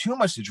 There was too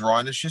much to draw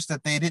on. It's just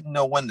that they didn't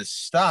know when to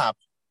stop,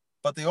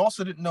 but they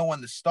also didn't know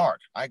when to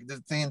start.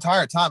 The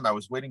entire time I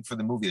was waiting for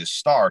the movie to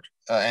start,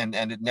 and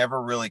it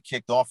never really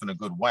kicked off in a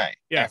good way.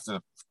 Yeah.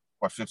 After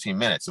 15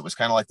 minutes, it was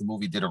kind of like the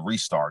movie did a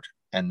restart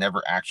and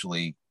never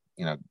actually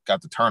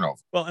got the turnover.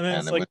 Well, and then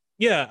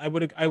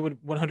I would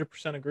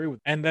 100% agree with.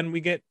 And then we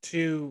get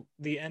to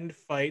the end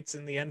fights,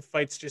 and the end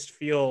fights just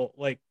feel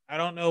like, I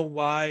don't know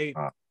why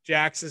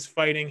Jax is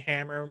fighting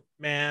Hammer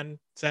Man,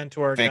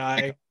 Centaur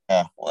guy.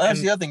 Yeah. Well,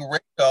 that's the other thing.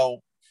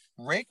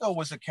 Reiko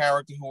was a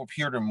character who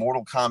appeared in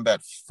Mortal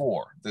Kombat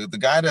 4. The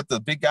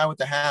big guy with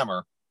the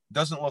hammer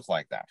doesn't look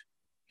like that.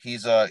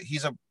 He's a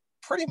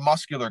pretty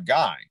muscular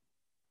guy,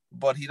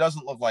 but he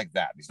doesn't look like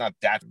that. He's not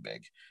that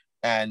big.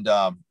 And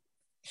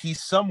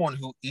he's someone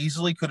who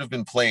easily could have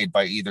been played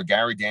by either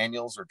Gary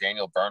Daniels or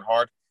Daniel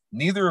Bernhardt,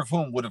 neither of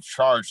whom would have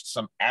charged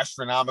some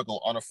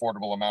astronomical,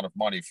 unaffordable amount of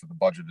money for the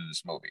budget of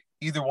this movie.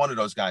 Either one of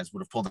those guys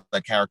would have pulled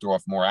that character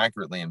off more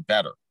accurately and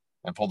better,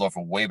 and pulled off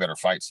a way better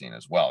fight scene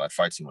as well. That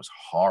fight scene was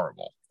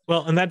horrible.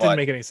 Well, and that didn't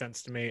make any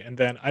sense to me. And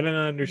then I didn't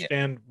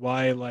understand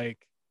why,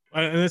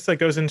 and this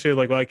goes into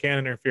well, I can't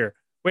interfere.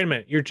 Wait a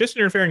minute, you're just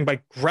interfering by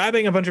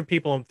grabbing a bunch of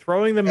people and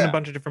throwing them in a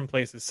bunch of different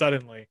places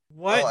suddenly.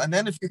 What? Well, and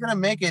then if you're gonna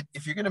make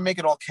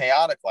it all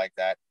chaotic like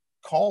that,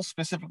 Cole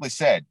specifically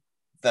said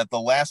that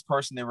the last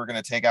person they were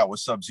gonna take out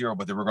was Sub-Zero,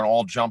 but they were gonna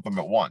all jump him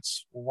at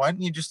once. Well, why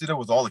didn't you just do that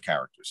with all the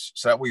characters?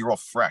 So that way you're all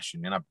fresh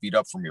and you're not beat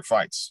up from your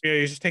fights. Yeah,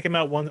 you just take them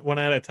out one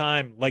at a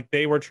time, like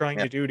they were trying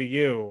to do to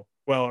you.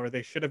 Well, or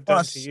they should have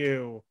done to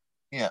you.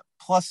 Yeah.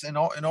 Plus, in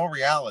all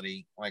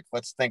reality,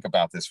 let's think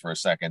about this for a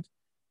second.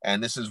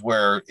 And this is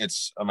where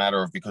it's a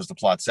matter of because the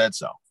plot said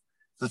so.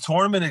 The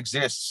tournament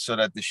exists so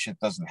that this shit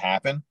doesn't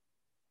happen.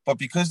 But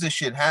because this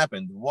shit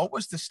happened, what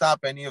was to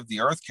stop any of the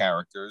Earth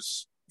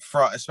characters,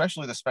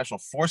 especially the Special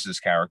Forces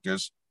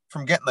characters,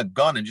 from getting the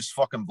gun and just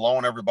fucking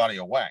blowing everybody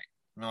away?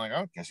 And they're like,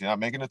 oh, I guess you're not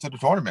making it to the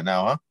tournament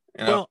now, huh?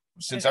 Well,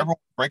 since everyone's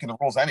breaking the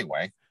rules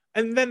anyway.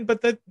 And then,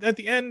 but at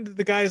the end,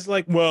 the guy's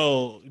like,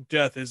 "Well,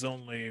 death is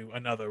only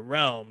another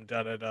realm."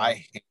 Da da da.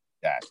 I hate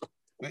that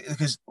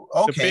because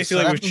so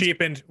basically, we've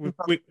cheapened.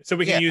 So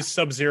we can use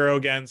Sub-Zero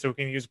again. So we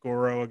can use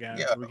Goro again.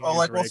 Yeah, so we can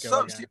use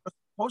Reiko again.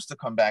 Supposed to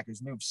come back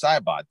as Noob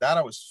Saibot. That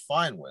I was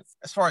fine with.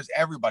 As far as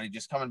everybody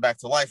just coming back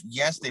to life,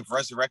 yes, they've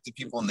resurrected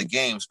people in the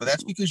games, but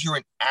that's because you're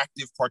an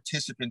active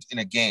participant in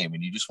a game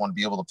and you just want to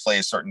be able to play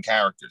as certain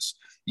characters.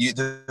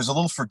 There's a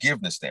little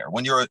forgiveness there.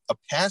 When you're a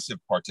passive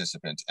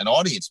participant, an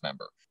audience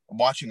member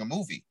watching a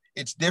movie,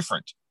 it's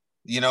different.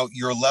 You know,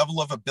 your level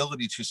of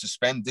ability to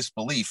suspend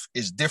disbelief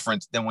is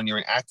different than when you're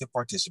an active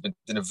participant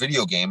in a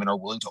video game and are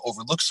willing to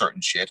overlook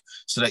certain shit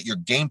so that your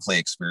gameplay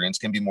experience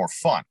can be more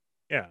fun.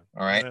 Yeah.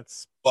 All right.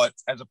 But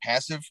as a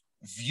passive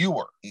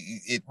viewer,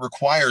 it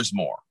requires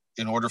more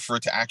in order for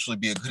it to actually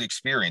be a good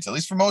experience, at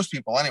least for most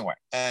people anyway.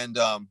 And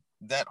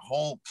that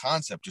whole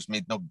concept just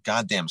made no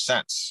goddamn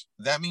sense.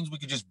 That means we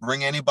could just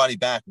bring anybody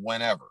back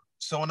whenever.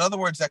 So in other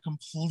words, that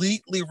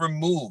completely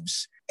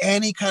removes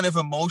any kind of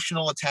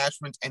emotional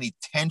attachment, any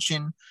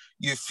tension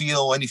you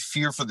feel, any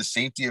fear for the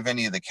safety of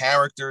any of the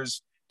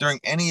characters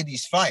during any of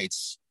these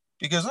fights,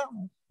 because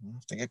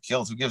if they get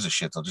killed, who gives a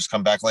shit? They'll just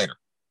come back later.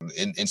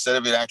 Instead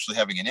of it actually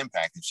having an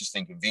impact, it's just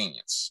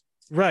inconvenience.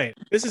 Right.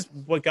 This is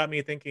what got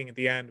me thinking at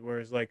the end, where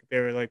it's like they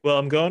were like, "Well,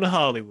 I'm going to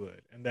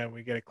Hollywood," and then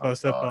we get a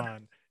close up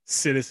on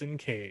Citizen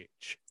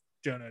Cage.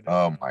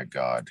 Oh my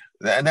god!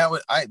 And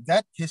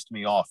that pissed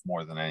me off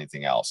more than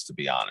anything else, to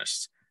be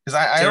honest. Because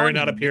I already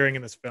not appearing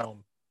in this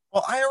film.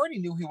 Well, I already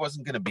knew he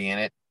wasn't going to be in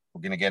it.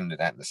 We're going to get into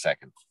that in a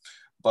second.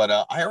 But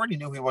I already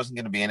knew he wasn't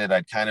going to be in it.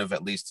 I'd kind of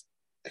at least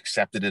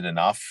accepted it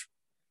enough.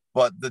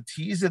 But the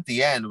tease at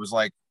the end was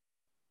like,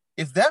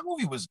 if that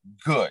movie was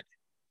good,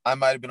 I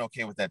might have been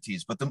okay with that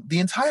tease. But the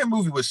entire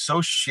movie was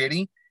so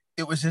shitty.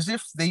 It was as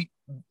if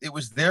it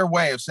was their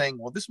way of saying,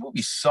 well, this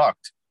movie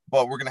sucked,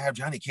 but we're going to have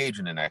Johnny Cage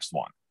in the next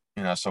one.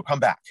 You know, so come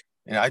back.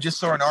 You know, I just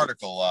saw an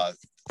article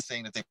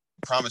saying that they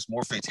promised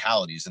more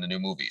fatalities in the new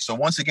movie. So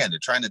once again, they're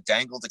trying to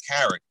dangle the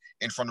carrot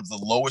in front of the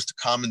lowest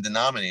common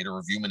denominator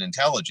of human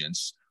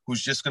intelligence,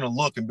 who's just going to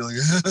look and be like,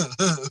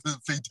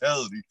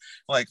 fatality.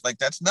 Like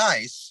that's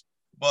nice,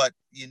 but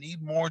you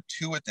need more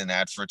to it than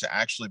that for it to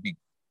actually be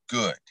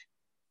good.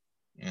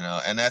 You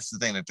know, and that's the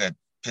thing that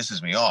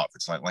pisses me off.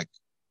 It's like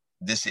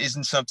this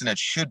isn't something that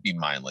should be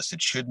mindless.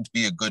 It shouldn't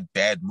be a good,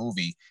 bad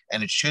movie,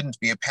 and it shouldn't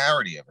be a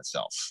parody of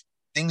itself.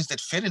 Things that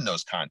fit in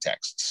those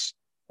contexts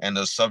and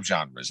those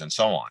subgenres and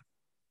so on.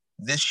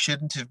 This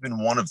shouldn't have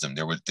been one of them.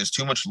 There's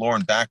too much lore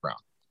and background.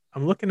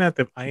 I'm looking at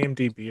the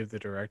IMDb of the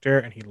director,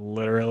 and he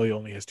literally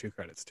only has 2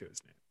 credits to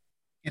his name.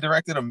 He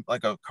directed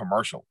a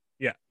commercial.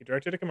 Yeah, he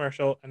directed a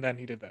commercial, and then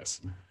he did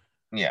this.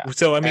 Yeah.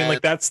 So I mean,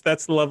 that's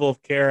the level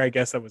of care, I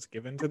guess, that was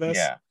given to this.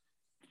 Yeah.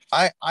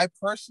 I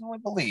personally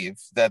believe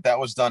that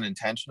was done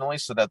intentionally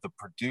so that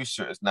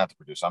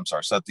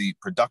so that the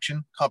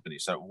production company,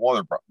 so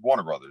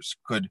Warner Brothers,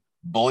 could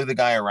bully the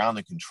guy around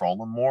and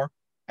control him more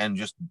and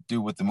just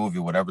do with the movie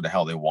whatever the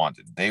hell they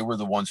wanted. They were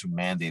the ones who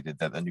mandated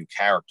that the new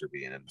character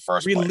be in the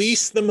first place.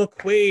 Release the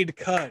McQuaid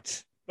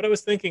cut. What I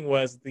was thinking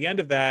was at the end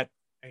of that,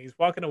 and he's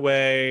walking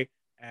away,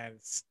 and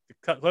it's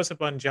the close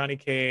up on Johnny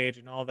Cage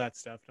and all that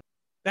stuff.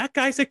 That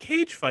guy's a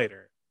cage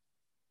fighter,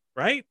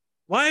 right?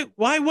 Why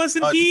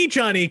wasn't he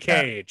Johnny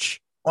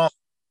Cage? Yeah. Well,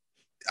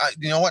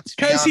 you know what?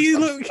 Because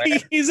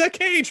he's a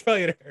cage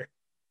fighter.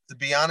 To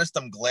be honest,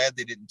 I'm glad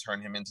they didn't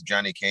turn him into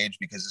Johnny Cage,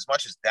 because as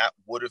much as that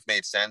would have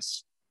made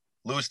sense,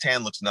 Louis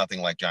Tan looks nothing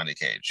like Johnny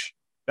Cage.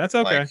 That's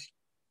okay.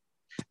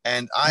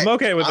 And I'm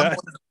okay with that.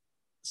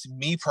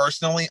 Me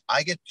personally,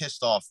 I get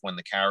pissed off when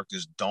the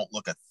characters don't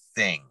look a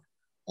thing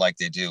like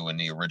they do in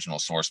the original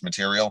source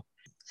material.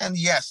 And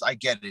yes, I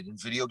get it. In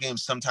video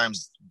games,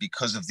 sometimes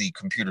because of the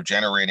computer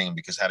generating and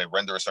because how they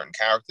render a certain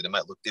character, they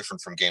might look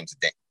different from game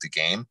to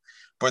game.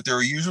 But there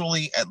are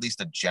usually at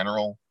least a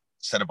general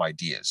set of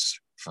ideas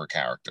for a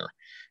character.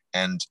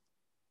 And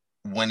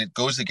when it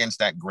goes against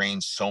that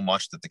grain so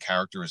much that the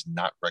character is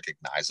not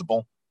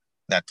recognizable,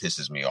 that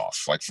pisses me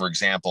off. Like, for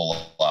example,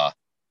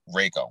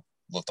 Reiko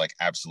looked like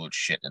absolute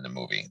shit in the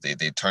movie.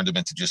 They turned him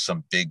into just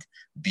some big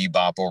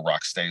bebop or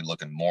rocksteady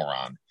looking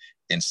moron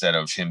instead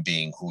of him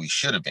being who he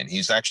should have been.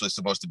 He's actually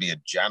supposed to be a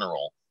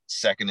general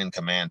second in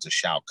command to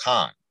Shao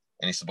Kahn,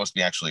 and he's supposed to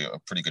be actually a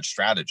pretty good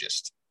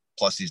strategist.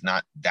 Plus, he's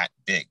not that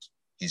big.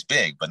 He's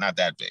big, but not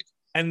that big.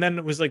 And then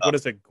it was like, what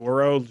is it?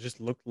 Goro just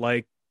looked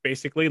like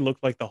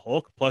the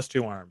Hulk plus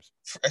 2 arms.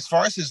 As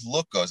far as his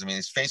look goes, I mean,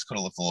 his face could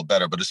have looked a little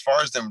better, but as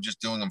far as them just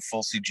doing him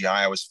full CGI,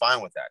 I was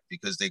fine with that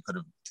because they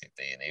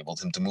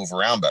enabled him to move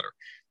around better.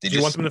 Do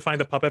you want them to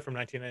find the puppet from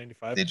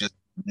 1995?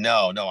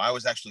 No, I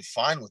was actually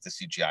fine with the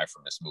CGI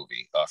from this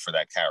movie for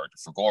that character,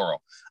 for Goro.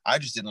 I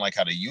just didn't like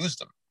how they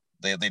used him.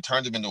 They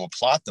turned him into a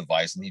plot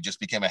device and he just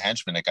became a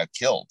henchman that got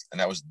killed, and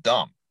that was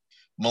dumb.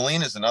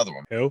 Melina's another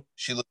one. Who?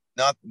 She looked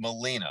not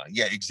Melina.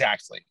 Yeah,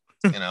 exactly.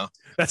 You know,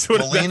 that's what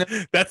Melina.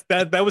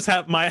 That was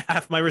half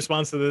my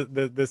response to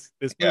this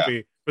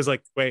movie was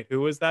like, wait,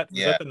 who was that?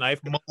 Was that the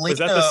knife? Melina, was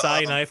that the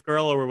Psy knife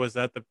girl, or was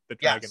that the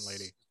dragon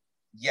lady?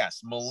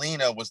 yes,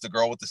 Melina was the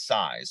girl with the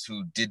size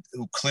who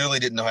clearly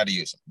didn't know how to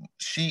use them.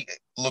 She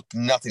looked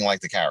nothing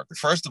like the character.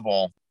 First of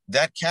all,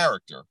 that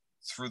character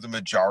through the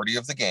majority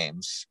of the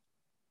games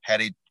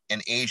had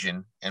an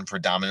Asian and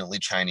predominantly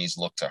Chinese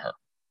look to her,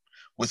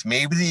 with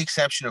maybe the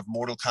exception of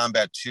Mortal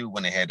Kombat 2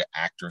 when they had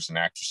actors and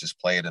actresses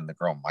play it, and the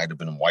girl might have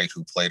been white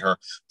who played her,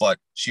 but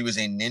she was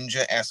a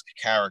ninja-esque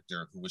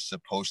character who was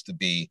supposed to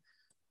be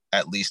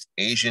at least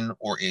Asian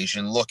or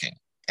Asian looking.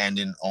 And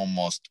in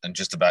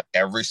just about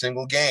every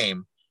single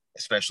game,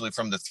 especially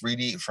from the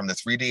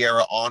 3D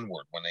era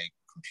onward,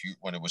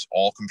 when it was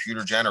all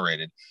computer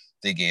generated,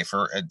 they gave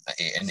her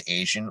an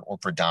Asian or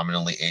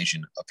predominantly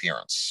Asian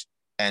appearance.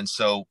 And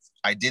so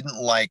I didn't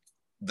like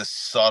the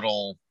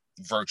subtle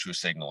virtue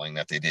signaling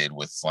that they did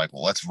with like,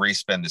 well, let's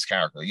race bend this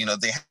character. You know,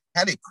 they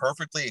had a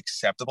perfectly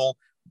acceptable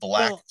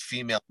black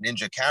female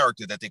ninja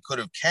character that they could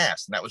have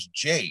cast, and that was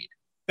Jade.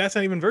 That's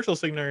not even virtual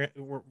signaling,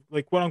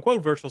 like quote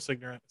unquote virtual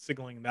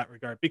signaling in that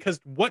regard. Because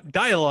what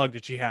dialogue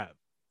did she have?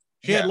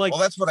 She had like,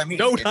 well, that's what I mean.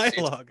 No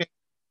dialogue.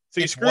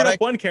 So you screwed up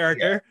one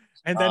character,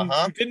 and then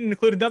you didn't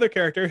include another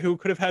character who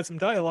could have had some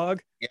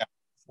dialogue. Yeah.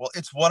 Well,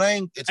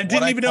 I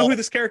didn't even know who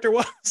this character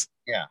was.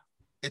 Yeah.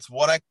 It's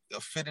what I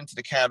fit into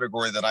the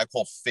category that I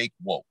call fake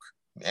woke.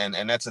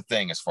 And that's a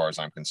thing as far as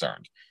I'm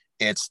concerned.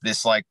 It's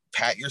this like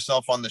pat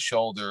yourself on the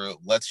shoulder.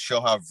 Let's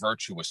show how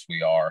virtuous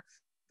we are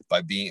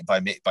by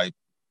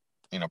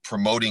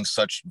promoting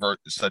such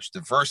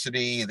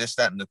diversity, this,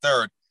 that, and the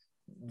third,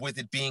 with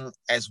it being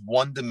as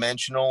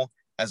one-dimensional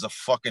as a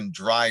fucking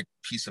dry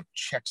piece of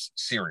Chex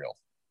cereal,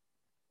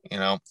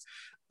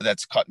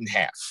 that's cut in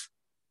half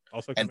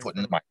also and put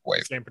in the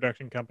microwave. Same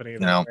production company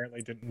that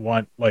apparently didn't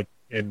want, like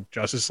in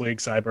Justice League,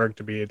 Cyborg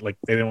to be like,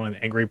 they didn't want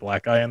an angry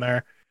black guy in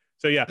there.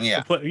 So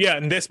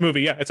in this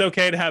movie, it's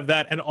okay to have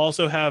that, and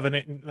also have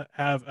an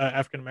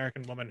African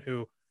American woman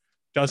who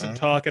doesn't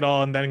talk at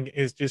all, and then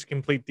is just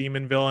complete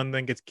demon villain,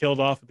 then gets killed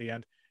off at the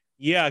end.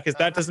 Yeah, because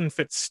that doesn't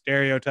fit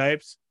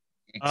stereotypes.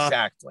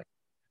 Exactly.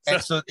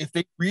 So if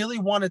they really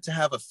wanted to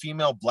have a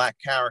female black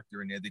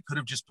character in there, they could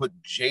have just put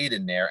Jade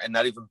in there and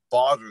not even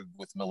bothered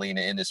with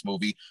Melina in this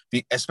movie,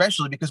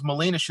 especially because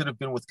Melina should have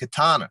been with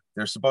Katana.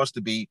 They're supposed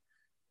to be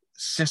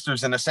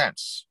sisters in a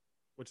sense.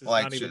 Which is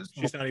like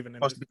she's not even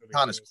supposed to be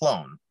Katana's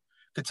clone.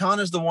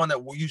 Katana's the one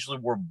that usually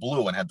wore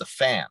blue and had the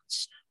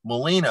fans.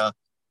 Melina,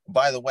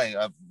 by the way,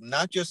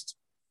 not just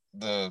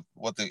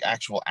what the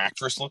actual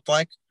actress looked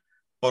like,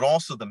 but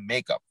also the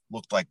makeup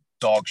looked like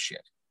dog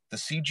shit. The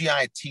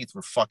CGI teeth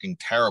were fucking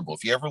terrible.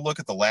 If you ever look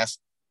at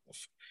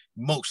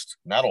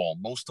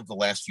most of the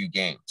last few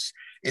games,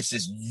 it's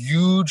this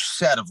huge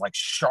set of like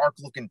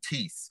shark-looking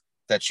teeth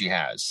that she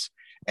has.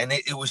 And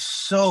it was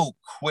so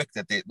quick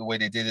that the way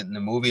they did it in the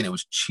movie, and it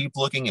was cheap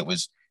looking. It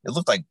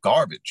looked like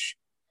garbage.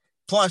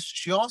 Plus,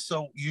 she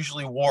also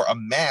usually wore a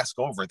mask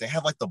over it. They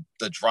had like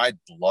the dried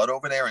blood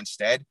over there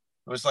instead.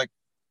 It was like,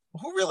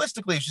 who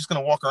realistically is just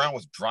going to walk around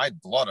with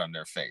dried blood on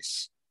their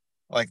face?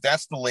 Like,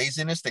 that's the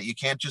laziness, that you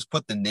can't just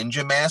put the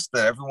ninja mask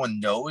that everyone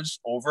knows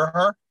over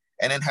her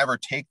and then have her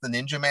take the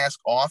ninja mask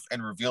off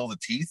and reveal the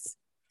teeth,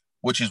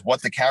 which is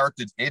what the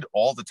character did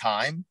all the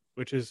time.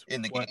 Which is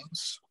in the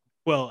games.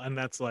 Well, and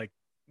that's like,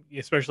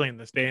 especially in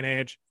this day and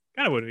age,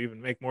 kind of would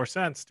even make more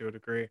sense to a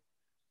degree.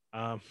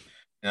 Well,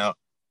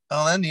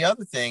 then the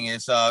other thing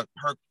is her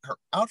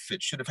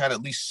outfit should have had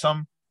at least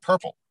some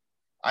purple.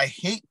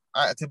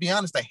 To be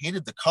honest, I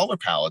hated the color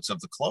palettes of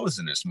the clothes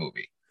in this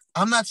movie.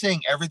 I'm not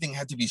saying everything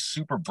had to be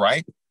super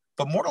bright,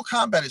 but Mortal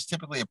Kombat is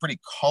typically a pretty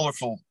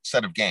colorful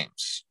set of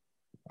games.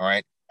 All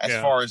right. As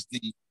far as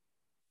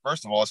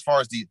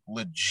the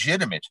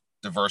legitimate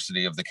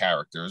diversity of the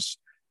characters,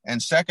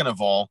 and second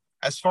of all,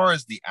 as far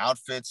as the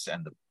outfits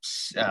and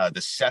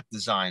the set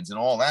designs and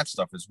all that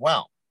stuff as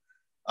well.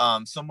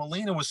 So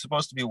Melina was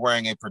supposed to be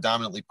wearing a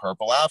predominantly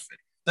purple outfit.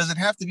 Does it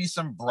have to be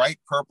some bright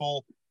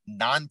purple,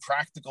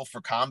 non-practical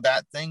for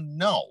combat thing?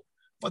 No.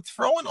 But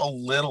throw in a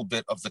little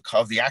bit of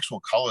the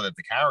actual color that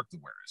the character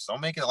wears.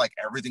 Don't make it like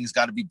everything's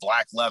got to be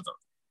black leather.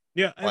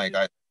 Yeah, like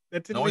that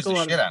annoys the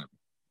shit out of me.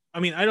 I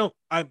mean,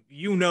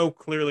 you know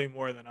clearly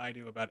more than I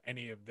do about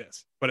any of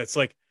this, but it's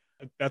like,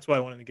 that's why I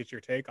wanted to get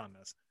your take on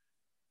this.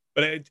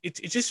 But it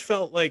just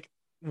felt like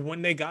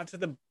when they got to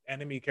the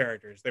enemy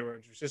characters, they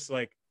were just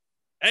like,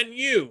 and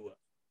you,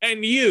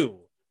 and you,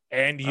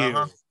 and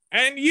you,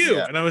 and you,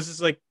 and I was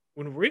just like,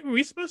 were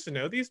we supposed to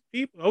know these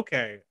people?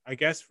 Okay, I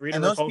guess Rita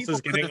Repulsa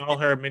is getting all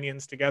her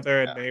minions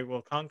together and they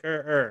will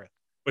conquer Earth,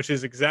 which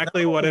is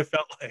exactly what it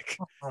felt like.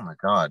 Oh my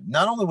God.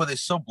 Not only were they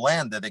so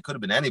bland that they could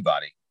have been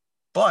anybody,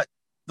 but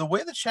the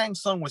way that Shang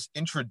Tsung was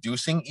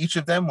introducing each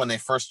of them when they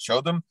first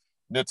showed them,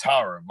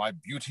 Natara, my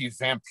beauty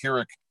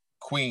vampiric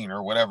queen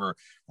or whatever,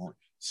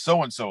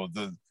 so-and-so,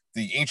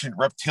 the ancient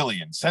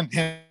reptilian, send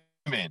him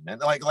in. And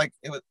like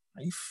it was,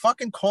 are you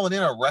fucking calling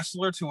in a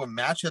wrestler to a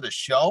match at a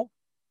show?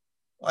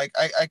 Like,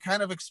 I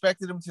kind of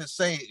expected him to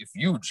say, if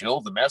you,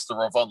 Jill, the master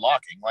of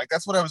unlocking, like,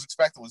 that's what I was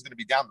expecting was going to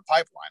be down the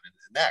pipeline. And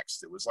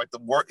next, it was like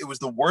it was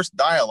the worst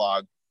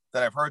dialogue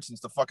that I've heard since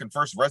the fucking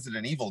first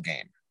Resident Evil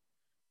game.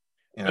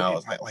 It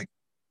was like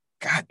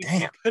God damn.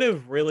 They could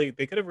have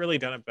really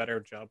done a better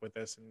job with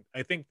this. And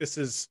I think this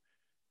is,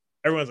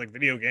 everyone's like,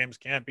 video games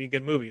can't be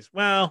good movies.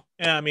 Well,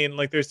 yeah, I mean,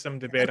 like, there's some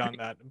debate on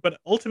that, but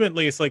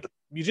ultimately, it's like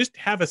you just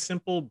have a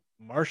simple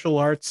martial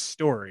arts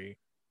story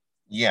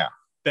Yeah.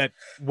 that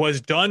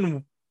was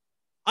done,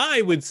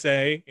 I would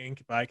say,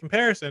 by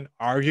comparison,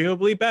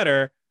 arguably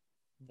better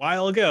a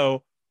while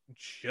ago.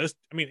 Just,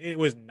 I mean, it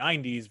was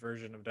 '90s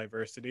version of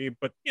diversity,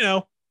 but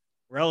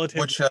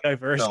relatively Which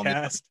diverse film?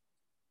 cast.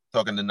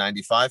 Talking the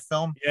 95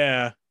 film?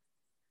 Yeah,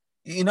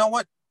 You know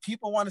what?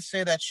 People want to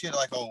say that shit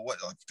like, oh, what?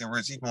 Like, there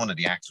was even one of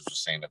the actors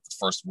was saying that the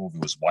first movie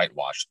was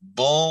whitewashed.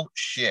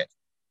 Bullshit.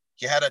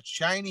 You had a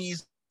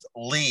Chinese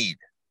lead.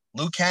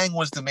 Liu Kang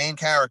was the main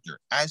character,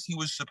 as he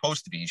was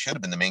supposed to be. He should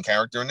have been the main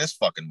character in this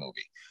fucking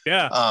movie.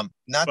 yeah.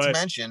 Not to But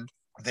mention,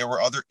 there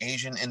were other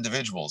Asian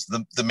individuals.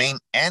 The main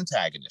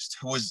antagonist,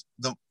 who was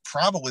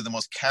probably the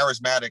most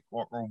charismatic,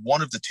 or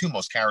one of the two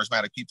most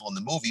charismatic people in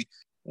the movie,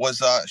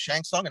 was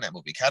Shang Tsung in that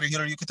movie.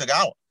 Kazuhiro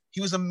Yukitagawa.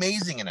 He was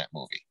amazing in that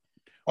movie.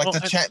 Like, well,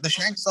 the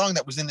Shang Tsung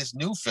that was in this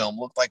new film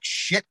looked like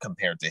shit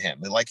compared to him.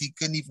 Like, he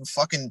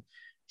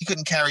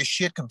couldn't carry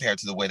shit compared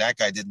to the way that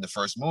guy did in the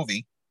first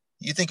movie.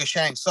 You think of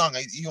Shang Tsung,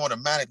 you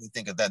automatically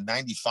think of that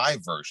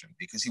 95 version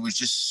because he was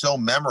just so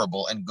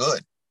memorable and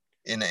good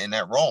in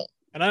that role.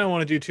 and I don't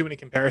want to do too many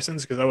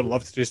comparisons because I would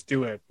love to just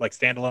do a like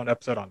standalone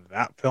episode on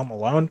that film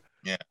alone.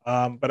 Yeah.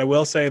 But I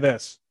will say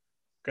this: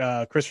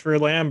 Christopher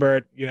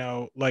Lambert,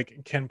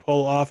 like, can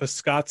pull off a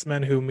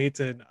Scotsman who meets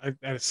to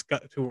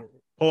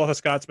pull off a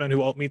Scotsman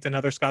who meets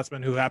another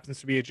Scotsman who happens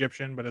to be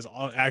Egyptian but is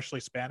actually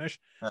Spanish.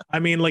 I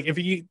mean, like,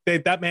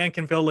 that man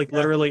can fill like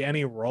literally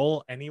any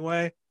role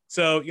anyway.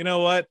 So you know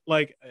what,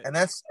 like, and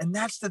that's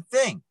the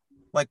thing.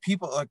 Like,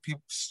 people.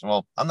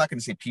 Well, I'm not going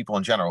to say people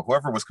in general.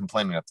 Whoever was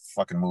complaining that the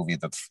fucking movie,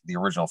 the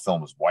original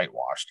film, was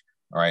whitewashed.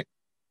 All right,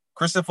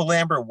 Christopher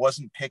Lambert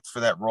wasn't picked for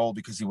that role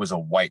because he was a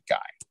white guy.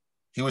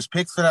 He was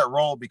picked for that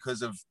role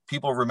because of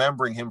people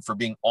remembering him for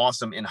being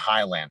awesome in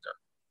Highlander.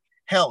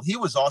 Hell, he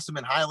was awesome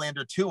in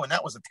Highlander too, and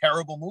that was a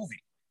terrible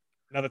movie.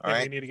 Another thing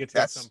we need to get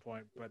to at some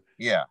point. But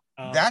yeah,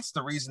 that's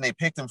the reason they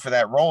picked him for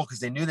that role,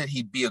 because they knew that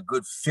he'd be a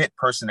good fit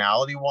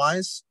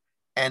personality-wise,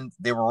 and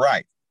they were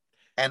right.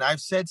 And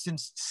I've said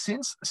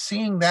since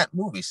seeing that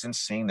movie, since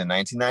seeing the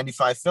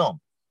 1995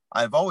 film,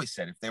 I've always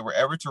said if they were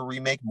ever to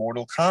remake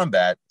Mortal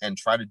Kombat and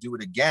try to do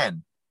it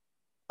again,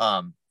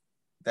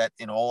 that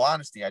in all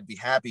honesty, I'd be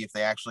happy if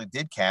they actually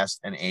did cast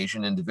an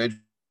Asian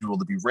individual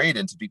to be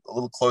Raiden, to be a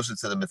little closer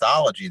to the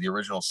mythology, the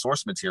original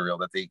source material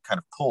that they kind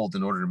of pulled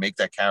in order to make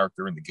that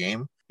character in the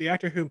game. The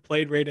actor who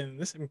played Raiden in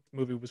this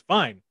movie was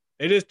fine.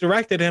 They just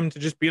directed him to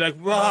just be like,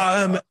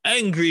 I'm an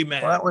angry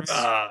man. But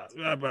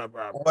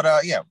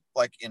yeah,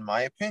 like, in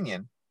my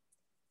opinion,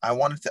 I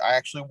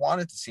actually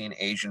wanted to see an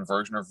Asian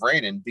version of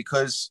Raiden,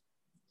 because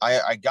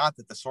I got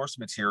that the source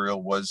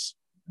material was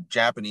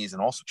Japanese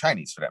and also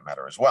Chinese, for that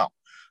matter, as well,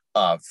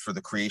 for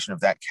the creation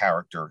of that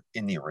character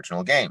in the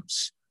original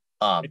games.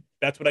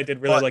 That's what I did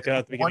really like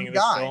at the beginning of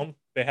this film.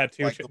 They had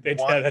they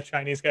had a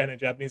Chinese guy and a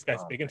Japanese guy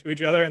speaking to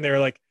each other, and they were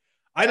like,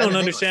 I don't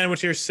understand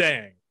what you're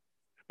saying.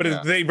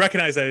 But they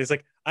recognize that. It's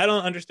like, I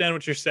don't understand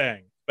what you're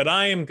saying, but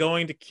I am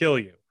going to kill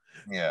you.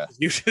 Yeah.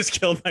 You just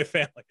killed my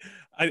family.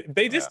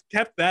 They just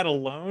kept that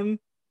alone.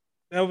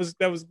 That was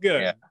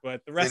good. Yeah.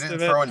 But the rest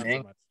of it, not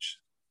so much.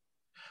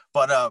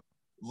 But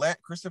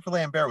Christopher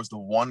Lambert was the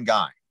one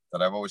guy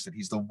that I've always said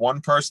he's the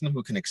one person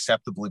who can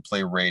acceptably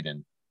play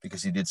Raiden,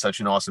 because he did such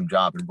an awesome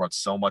job and brought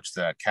so much to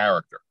that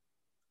character.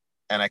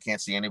 And I can't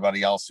see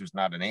anybody else who's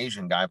not an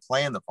Asian guy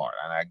playing the part.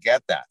 And I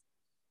get that.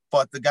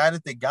 But the guy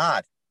that they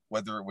got,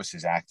 whether it was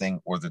his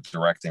acting or the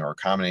directing or a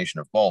combination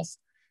of both,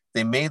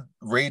 they made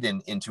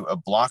Raiden into a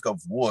block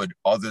of wood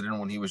other than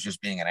when he was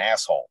just being an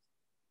asshole.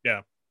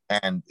 Yeah.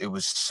 And it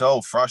was so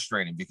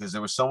frustrating because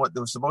there was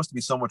supposed to be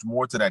so much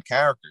more to that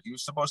character. He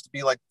was supposed to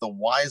be like the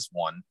wise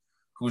one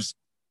who's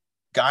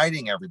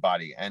guiding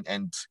everybody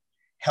and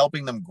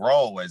helping them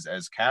grow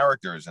as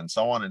characters and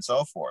so on and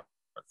so forth.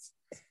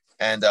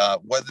 And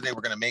whether they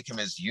were going to make him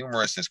as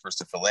humorous as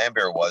Christopher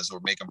Lambert was, or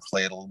make him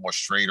play it a little more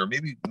straight, or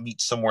maybe meet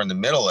somewhere in the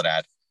middle of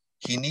that,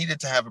 he needed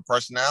to have a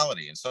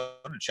personality, and so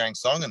did Shang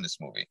Tsung in this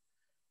movie.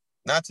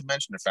 Not to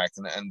mention the fact,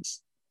 and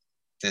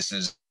this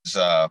is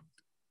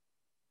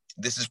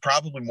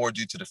probably more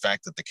due to the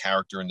fact that the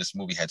character in this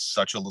movie had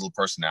such a little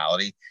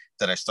personality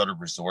that I started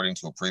resorting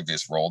to a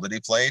previous role that he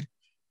played.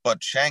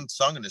 But Shang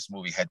Tsung in this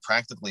movie had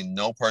practically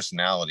no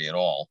personality at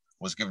all,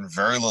 was given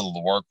very little to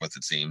work with,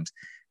 it seemed.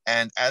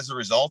 And as a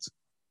result,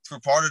 through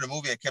part of the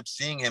movie, I kept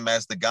seeing him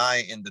as the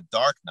guy in The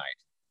Dark Knight,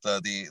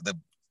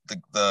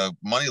 the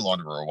money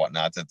launderer or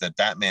whatnot that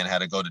Batman had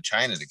to go to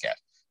China to get.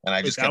 And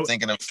I just kept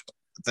thinking of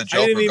the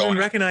Joker. I didn't even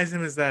recognize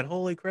him as that.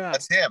 Holy crap.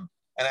 That's him.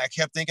 And I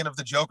kept thinking of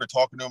the Joker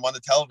talking to him on the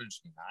television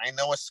screen. I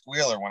know a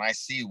squealer when I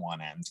see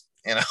one. And,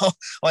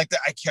 like that,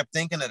 I kept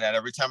thinking of that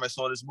every time I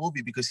saw this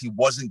movie, because he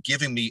wasn't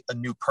giving me a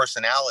new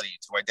personality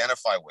to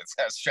identify with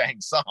as Shang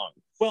Tsung.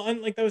 Well,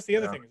 and like that was the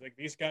other thing. Like,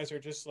 these guys are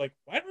just like,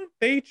 why don't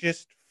they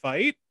just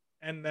fight?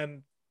 And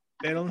then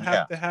they don't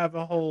have to have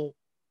a whole,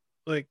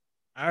 like,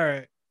 all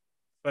right,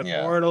 but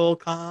Yeah. Mortal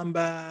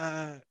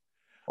Kombat.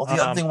 Well,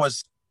 the other thing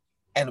was,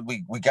 and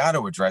we got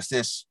to address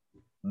this.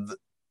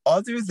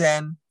 Other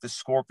than the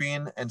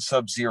Scorpion and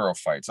Sub-Zero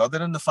fights, other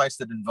than the fights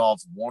that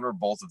involved one or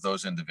both of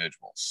those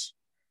individuals,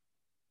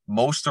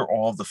 most or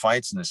all of the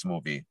fights in this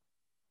movie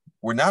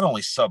were not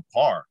only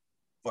subpar,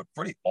 but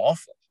pretty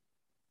awful.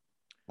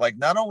 Like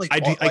not only I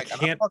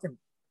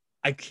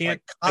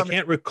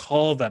can't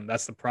recall them.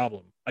 That's the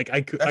problem. Like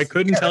I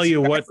couldn't tell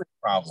you what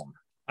problem.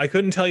 I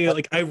couldn't tell you.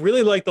 Like I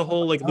really like the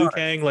whole like Liu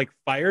Kang like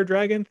fire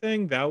dragon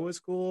thing. That was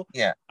cool.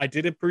 Yeah, I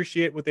did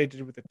appreciate what they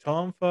did with the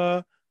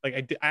Tonfa. Like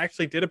I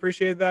actually did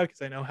appreciate that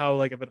because I know how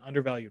like of an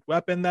undervalued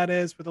weapon that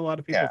is with a lot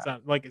of people. Yeah. It's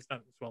not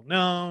as well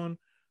known.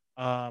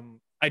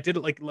 I did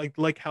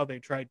like how they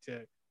tried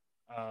to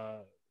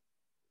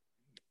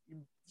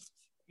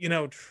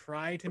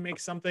try to make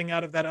something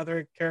out of that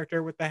other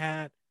character with the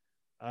hat.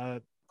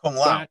 Kung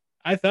Lao.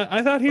 I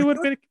thought he would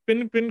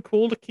have been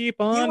cool to keep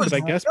on, but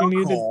I guess we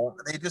needed. Cool.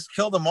 They just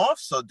killed him off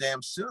so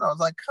damn soon. I was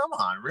like, come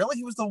on, really?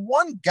 He was the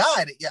one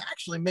guy that you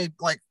actually made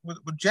like with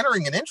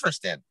generating an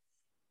interest in,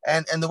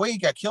 and the way he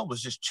got killed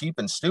was just cheap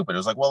and stupid. It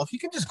was like, well, if he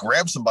can just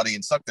grab somebody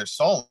and suck their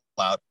soul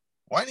out,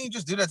 why didn't he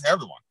just do that to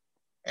everyone?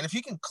 And if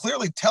he can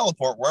clearly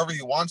teleport wherever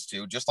he wants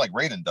to, just like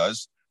Raiden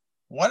does,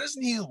 why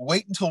doesn't he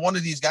wait until one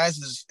of these guys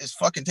is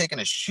fucking taking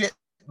a shit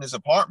in his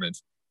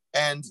apartment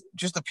and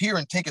just appear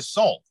and take his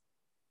soul?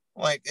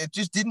 Like, it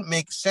just didn't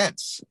make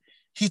sense.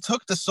 He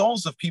took the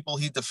souls of people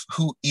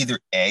who either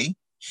A,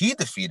 he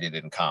defeated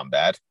in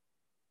combat,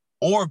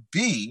 or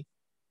B,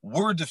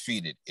 were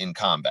defeated in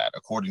combat,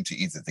 according to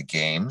either the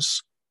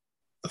games,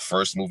 the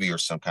first movie, or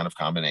some kind of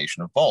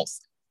combination of both.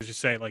 I was just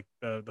saying, like,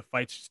 the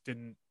fights just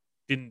didn't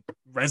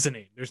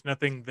resonate. There's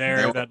nothing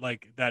there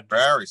that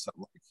very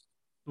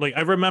like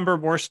I remember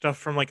more stuff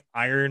from like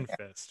Iron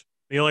Fist.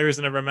 The only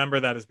reason I remember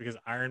that is because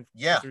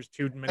there's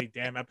too many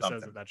damn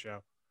episodes of that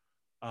show.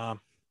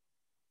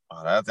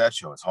 That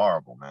show is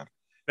horrible, man.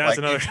 That's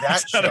another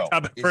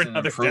topic for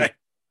another day.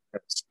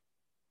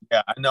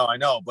 Yeah, I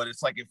know, but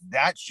it's like if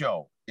that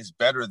show is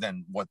better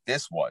than what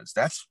this was,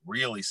 that's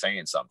really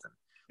saying something.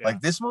 Yeah.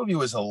 Like this movie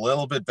was a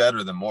little bit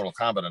better than Mortal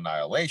Kombat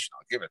Annihilation.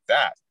 I'll give it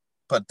that,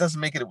 but doesn't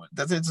mean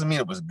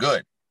it was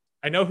good.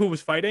 I know who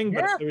was fighting,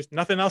 but there was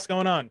nothing else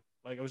going on.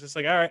 Like it was just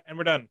like, all right, and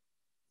we're done.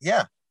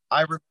 Yeah,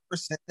 I remember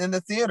sitting in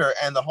the theater,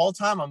 and the whole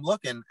time I'm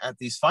looking at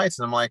these fights,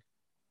 and I'm like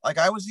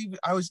I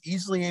was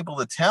easily able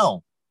to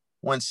tell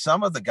when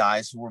some of the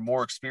guys who were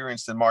more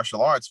experienced in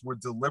martial arts were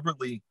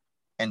deliberately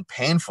and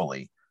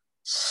painfully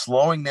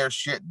slowing their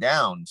shit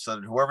down so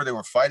that whoever they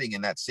were fighting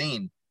in that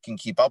scene can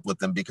keep up with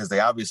them because they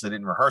obviously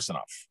didn't rehearse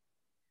enough.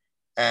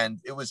 And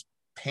it was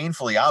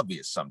painfully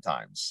obvious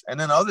sometimes. And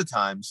then other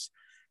times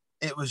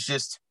it was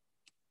just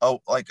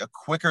like a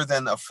quicker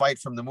than a fight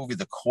from the movie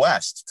The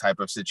Quest type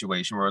of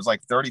situation where it was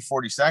like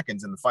 30-40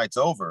 seconds and the fight's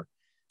over.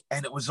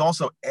 And it was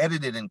also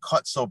edited and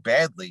cut so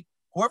badly.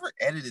 Whoever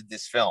edited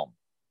this film,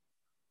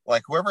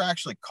 like whoever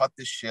actually cut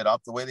this shit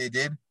up the way they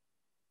did,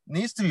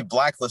 needs to be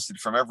blacklisted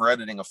from ever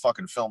editing a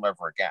fucking film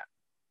ever again,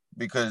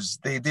 because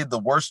they did the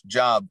worst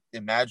job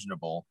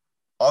imaginable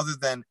other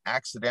than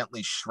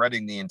accidentally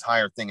shredding the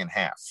entire thing in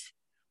half.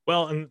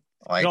 Well, and it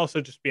could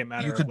also just be a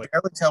matter you could of like,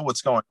 barely tell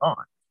what's going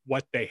on.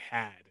 What they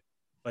had.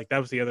 Like that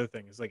was the other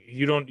thing. Is like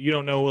you don't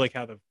know like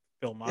how the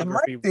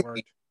filmography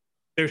worked.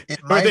 They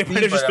might have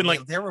just been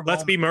like,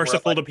 let's be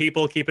merciful to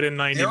people, keep it in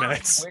 90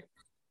 minutes.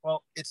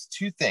 Well, it's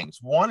two things.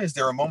 One is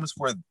there are moments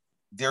where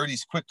there are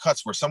these quick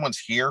cuts where someone's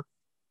here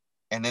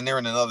and then they're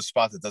in another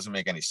spot that doesn't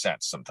make any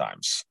sense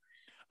sometimes.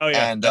 Oh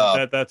yeah, and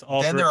that's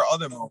all. Then there are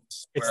other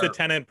moments. It's the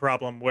Tenet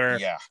problem where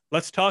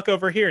let's talk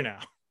over here now.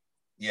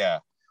 Yeah.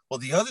 Well,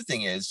 the other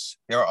thing is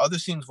there are other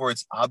scenes where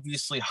it's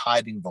obviously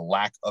hiding the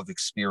lack of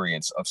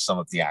experience of some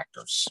of the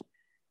actors.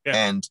 Yeah.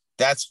 And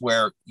that's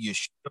where you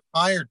should have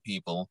hired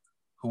people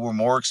who were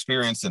more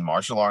experienced in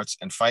martial arts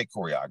and fight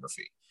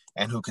choreography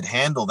and who could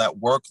handle that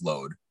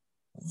workload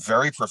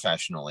very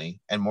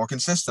professionally and more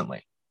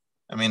consistently.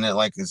 I mean,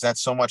 is that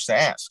so much to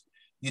ask?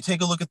 You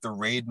take a look at the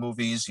Raid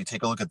movies, you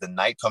take a look at The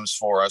Night Comes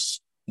For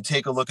Us, you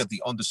take a look at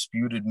the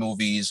Undisputed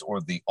movies or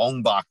the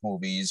Ong Bak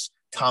movies,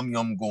 Tom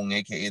Yum Goong,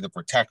 aka The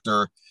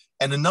Protector,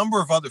 and a number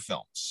of other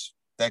films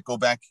that go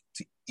back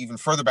to even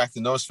further back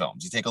than those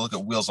films. You take a look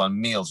at Wheels on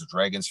Meals or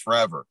Dragons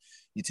Forever.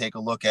 You take a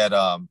look at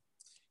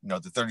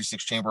the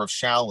 36 Chamber of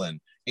Shaolin,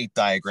 8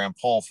 Diagram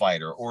Pole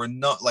Fighter, or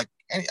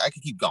I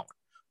could keep going.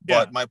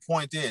 But my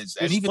point is,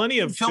 there's and even plenty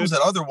of films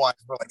that otherwise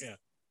were like,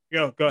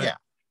 go ahead. Yeah,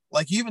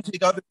 like you even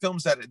take other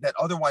films that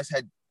otherwise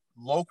had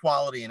low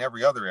quality in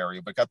every other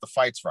area, but got the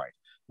fights right,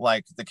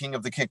 like The King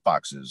of the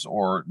Kickboxers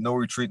or No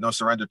Retreat, No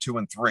Surrender 2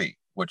 and 3,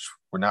 which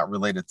were not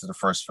related to the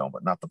first film,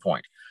 but not the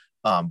point.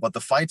 But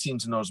the fight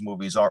scenes in those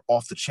movies are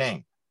off the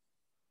chain,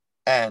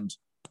 and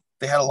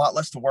they had a lot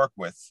less to work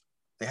with.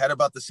 They had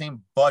about the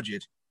same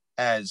budget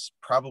as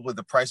probably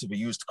the price of a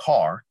used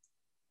car,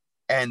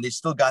 and they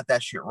still got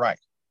that shit right.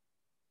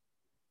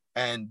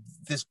 And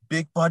this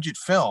big budget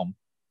film,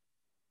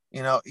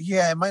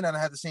 it might not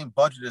have had the same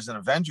budget as an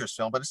Avengers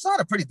film, but it's not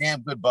a pretty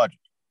damn good budget.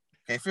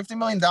 Okay, $50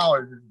 million is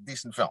a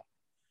decent film.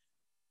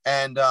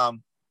 And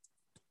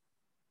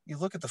you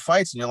look at the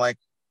fights and you're like,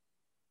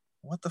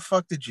 what the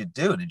fuck did you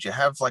do? Did you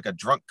have like a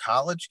drunk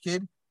college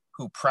kid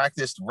who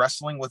practiced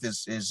wrestling with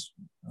his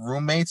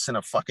roommates in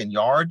a fucking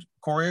yard,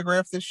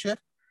 choreograph this shit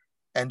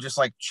and just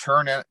like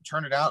turn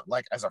it out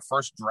like as a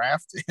first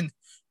draft in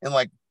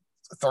like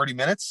 30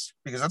 minutes?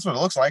 Because that's what it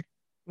looks like.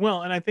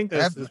 Well, and I think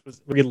this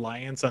was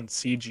reliance on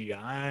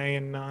CGI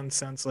and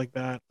nonsense like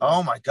that.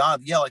 Oh my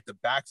god, yeah, like the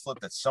backflip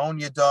that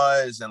Sonya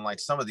does, and like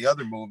some of the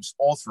other moves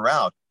all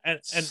throughout. And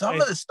some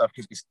of this stuff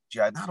could be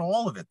CGI, not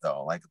all of it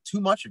though. Like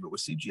too much of it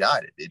was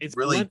CGI. It's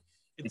really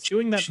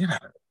doing that.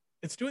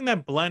 It's doing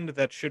that blend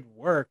that should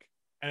work,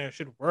 and it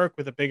should work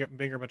with a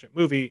bigger budget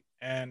movie.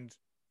 And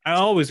I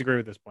always agree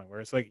with this point, where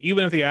it's like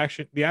even if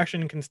the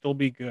action can still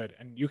be good,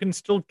 and you can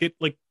still get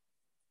like.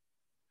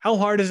 How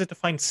hard is it to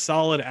find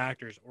solid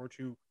actors or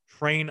to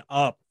train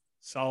up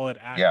solid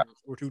actors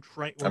or to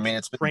train?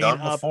 It's been done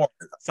before.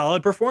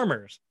 Solid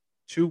performers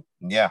to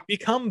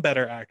become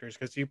better actors,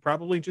 because you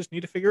probably just need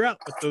to figure out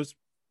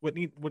what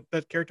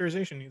that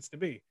characterization needs to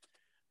be,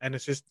 and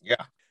it's just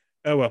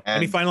Oh well. And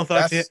any final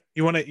thoughts?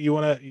 You want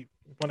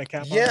to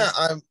cap? Yeah,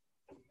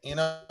 you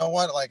know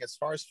what? Like as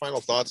far as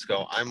final thoughts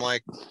go, I'm on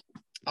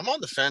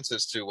the fence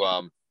as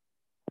to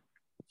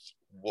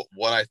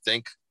what I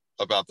think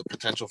about the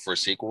potential for a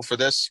sequel for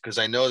this, because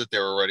I know that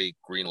they're already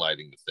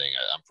greenlighting the thing.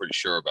 I'm pretty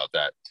sure about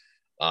that.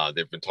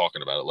 They've been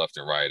talking about it left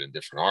and right in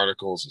different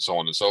articles and so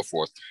on and so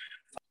forth.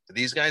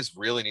 These guys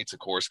really need to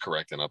course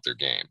correct and up their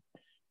game.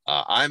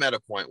 I'm at a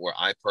point where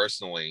I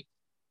personally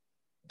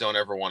don't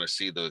ever want to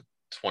see the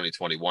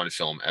 2021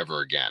 film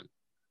ever again.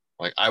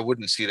 Like I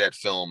wouldn't see that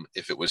film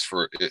if it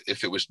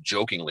was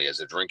jokingly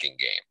as a drinking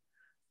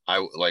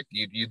game.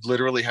 You'd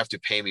literally have to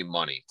pay me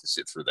money to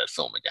sit through that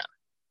film again.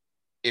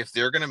 If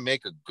they're going to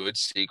make a good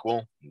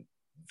sequel,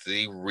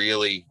 they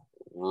really,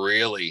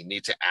 really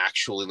need to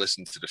actually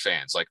listen to the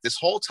fans. Like this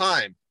whole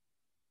time,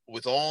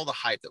 with all the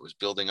hype that was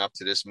building up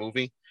to this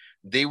movie,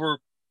 they were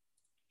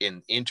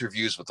in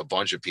interviews with a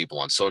bunch of people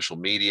on social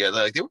media.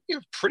 Like they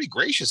were pretty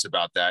gracious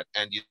about that.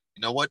 And you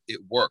know what?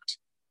 It worked.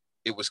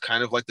 It was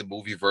kind of like the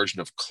movie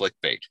version of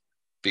clickbait,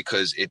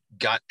 because it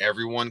got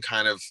everyone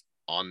kind of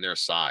on their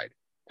side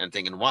and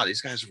thinking, wow,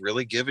 these guys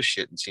really give a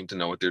shit and seem to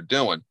know what they're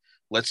doing.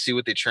 Let's see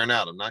what they churn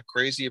out. I'm not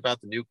crazy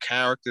about the new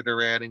character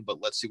they're adding, but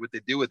let's see what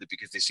they do with it,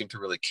 because they seem to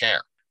really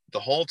care.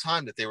 The whole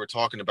time that they were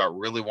talking about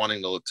really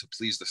wanting to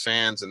please the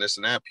fans and this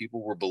and that,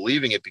 people were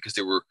believing it because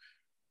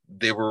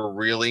they were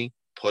really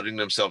putting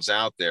themselves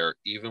out there,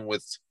 even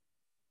with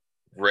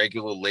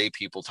regular lay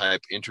people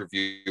type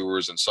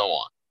interviewers and so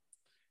on.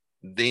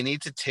 They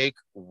need to take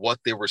what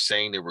they were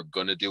saying they were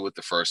going to do with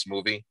the first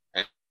movie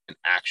and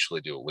actually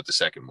do it with the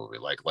second movie.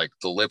 Like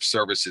the lip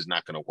service is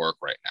not going to work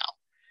right now.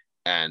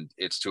 And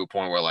it's to a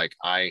point where like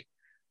I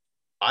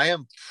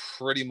am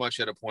pretty much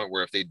at a point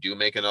where if they do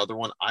make another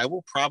one, I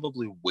will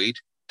probably wait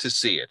to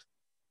see it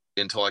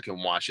until I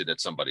can watch it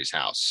at somebody's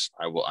house.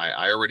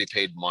 I already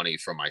paid money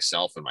for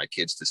myself and my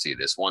kids to see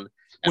this one.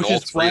 And which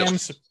is why I'm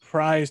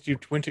surprised you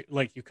could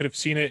have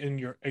seen it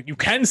you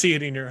can see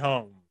it in your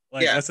home.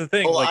 Like that's the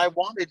thing. Well,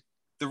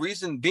 the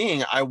reason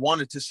being, I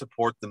wanted to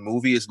support the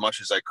movie as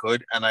much as I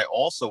could, and I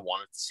also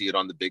wanted to see it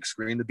on the big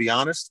screen, to be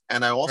honest.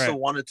 And I also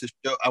wanted to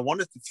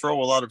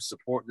throw a lot of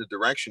support in the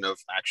direction of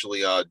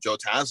actually Joe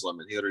Taslim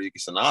and Hiroyuki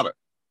Sanada,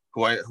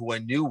 who I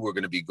knew were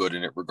going to be good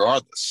in it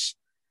regardless.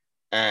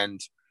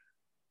 And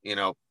you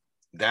know,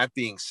 that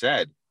being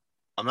said,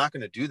 I'm not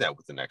going to do that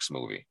with the next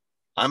movie.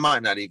 I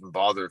might not even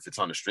bother if it's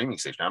on a streaming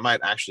station. I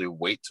might actually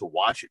wait to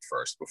watch it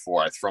first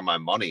before I throw my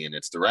money in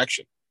its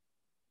direction.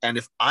 And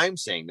if I'm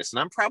saying this, and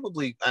I'm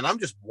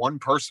just one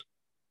person,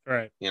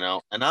 right? You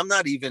know, and I'm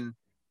not even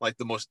like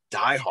the most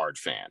diehard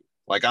fan.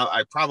 Like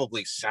I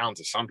probably sound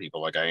to some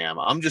people like I am.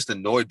 I'm just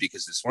annoyed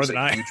because this was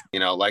huge, you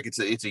know, like it's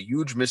a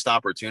huge missed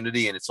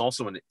opportunity, and it's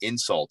also an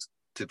insult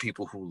to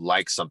people who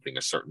like something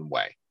a certain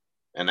way,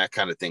 and that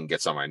kind of thing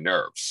gets on my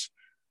nerves.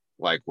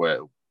 Like where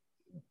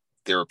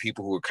there are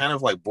people who are kind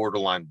of like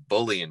borderline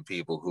bullying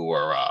people who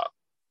are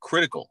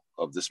critical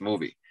of this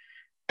movie,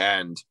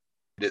 and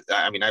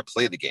I mean, I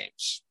play the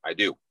games. I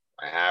do.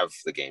 I have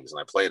the games and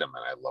I play them,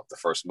 and I love the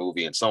first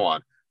movie and so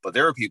on. But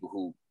there are people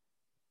who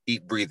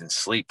eat, breathe, and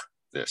sleep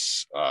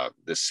this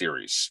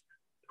series,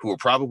 who are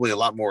probably a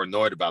lot more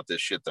annoyed about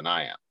this shit than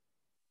I am.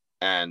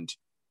 And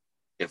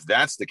if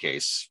that's the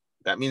case,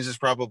 that means there's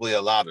probably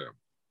a lot of them,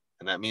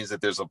 and that means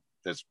that there's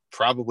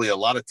probably a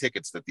lot of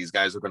tickets that these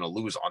guys are going to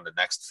lose on the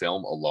next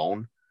film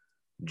alone,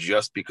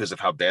 just because of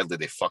how badly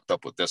they fucked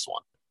up with this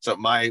one. So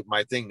my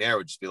thing there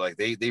would just be like,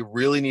 they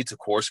really need to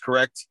course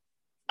correct.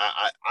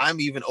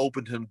 I'm even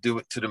open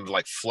to them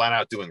like flat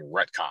out doing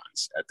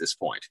retcons at this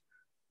point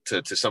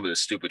to some of the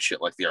stupid shit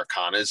like the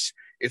Arcanas.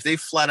 If they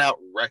flat out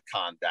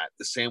retcon that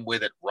the same way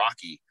that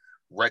Rocky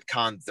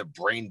retconned the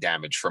brain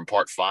damage from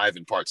part 5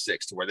 and part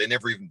 6 to where they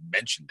never even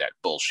mentioned that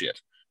bullshit,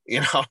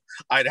 you know,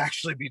 I'd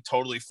actually be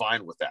totally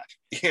fine with that,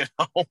 you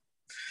know?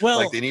 Well,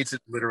 like they need to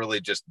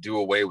literally just do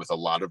away with a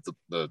lot of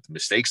the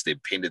mistakes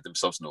they've painted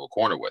themselves into a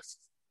corner with.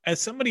 As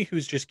somebody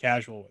who's just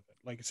casual with it,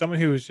 like someone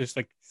who was just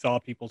like saw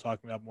people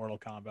talking about Mortal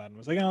Kombat and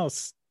was like, oh,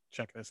 let's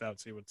check this out,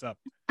 see what's up.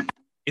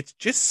 It's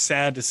just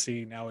sad to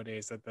see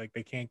nowadays that like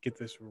they can't get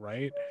this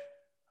right.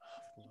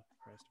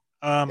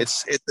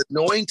 It's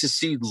annoying to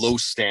see low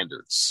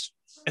standards,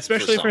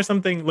 especially for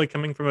something like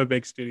coming from a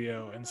big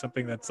studio and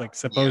something that's like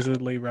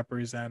supposedly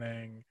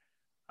representing.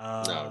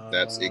 No,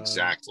 that's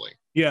exactly.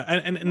 Yeah,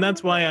 and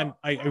that's why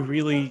I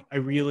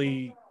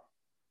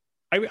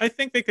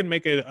think they could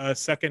make a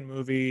second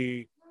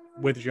movie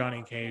with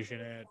Johnny Cage in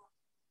it,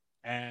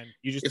 and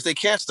you just if they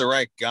cast the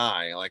right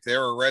guy, like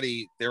they're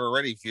already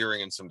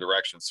veering in some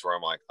directions where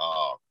I'm like,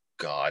 oh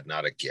God,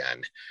 not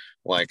again.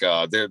 Like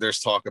there's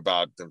talk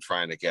about them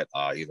trying to get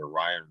either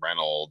Ryan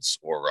Reynolds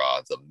or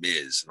The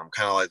Miz, and I'm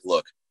kind of like,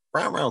 look,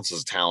 Ryan Reynolds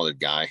is a talented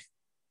guy,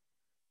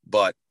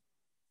 but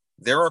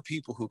there are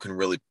people who can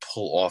really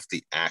pull off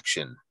the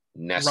action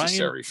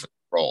necessary for the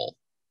role.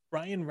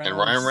 Ryan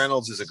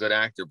Reynolds is a good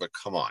actor, but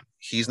come on,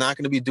 he's not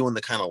going to be doing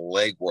the kind of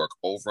leg work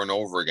over and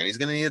over again. He's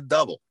going to need a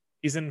double.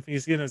 He's in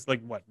his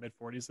like what,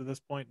 mid-40s at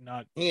this point.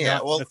 That's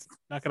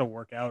not going to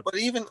work out. But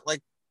even like,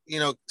 you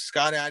know,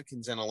 Scott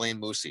Adkins and Elaine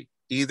Moussi,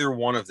 either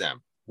one of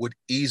them would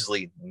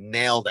easily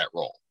nail that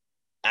role,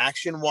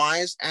 action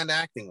wise and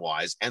acting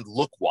wise and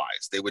look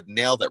wise. They would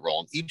nail that role,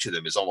 and each of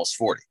them is almost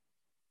 40.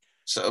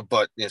 So,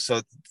 but you know,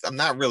 so I'm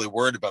not really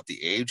worried about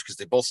the age because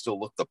they both still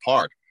look the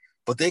part,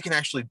 but they can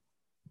actually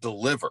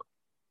deliver.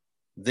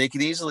 They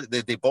can easily,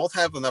 they both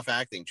have enough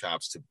acting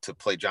chops to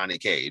play Johnny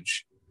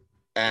Cage,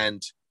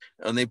 and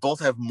they both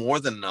have more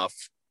than enough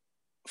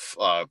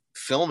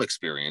film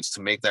experience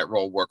to make that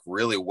role work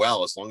really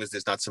well, as long as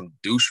there's not some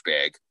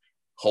douchebag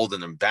holding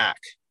them back.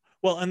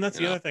 Well, and that's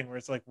the other thing where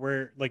it's like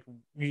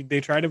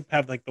they try to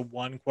have like the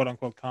one quote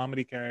unquote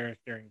comedy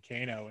character in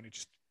Kano, and it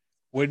just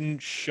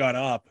wouldn't shut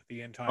up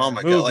the entire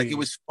movie. God, like it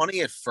was funny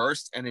at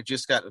first and it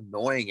just got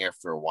annoying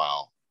after a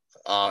while.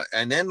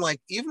 And then like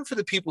even for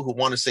the people who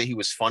want to say he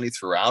was funny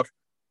throughout,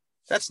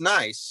 that's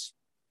nice,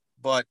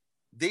 but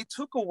they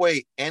took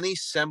away any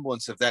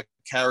semblance of that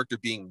character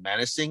being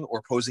menacing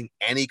or posing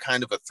any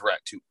kind of a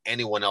threat to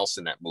anyone else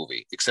in that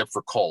movie except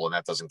for Cole, and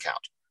that doesn't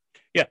count.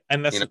 Yeah,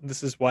 and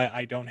this is why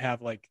I don't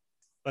have like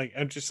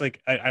I'm just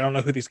like I don't know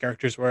who these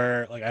characters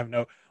were. Like I have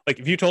no, like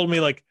if you told me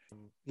like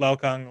Lao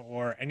Kung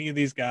or any of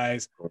these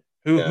guys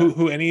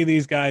who any of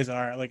these guys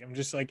are, like I'm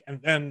just like,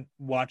 and then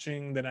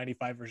watching the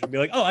 95 version be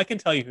like, oh, I can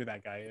tell you who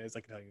that guy is,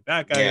 I can tell you who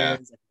that guy is, I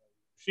can tell you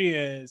who she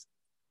is,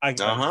 I can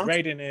tell you who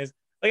Raiden is,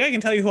 like I can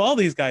tell you who all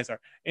these guys are.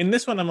 In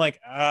this one I'm like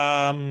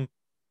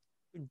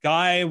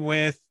guy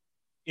with,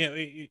 you know,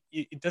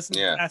 it doesn't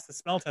pass the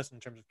smell test in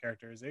terms of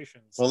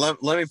characterizations. Well,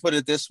 let me put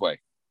it this way.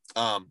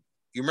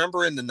 You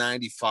remember in the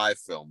 95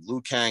 film,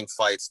 Liu Kang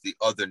fights the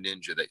other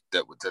ninja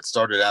that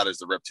started out as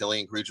the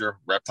reptilian creature,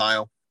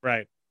 Reptile.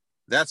 Right.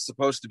 That's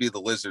supposed to be the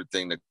lizard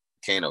thing that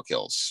Kano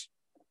kills.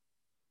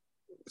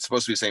 It's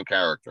supposed to be the same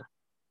character.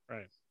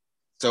 Right.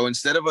 So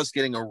instead of us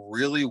getting a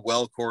really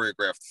well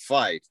choreographed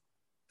fight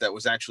that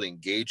was actually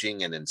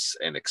engaging and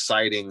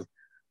exciting,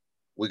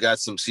 we got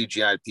some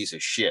CGI piece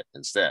of shit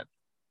instead.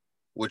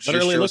 Which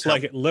literally looked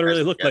like it.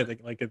 Literally looked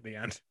like at the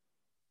end.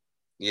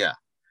 Yeah.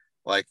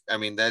 Like, I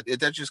mean, that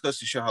just goes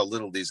to show how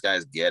little these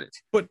guys get it.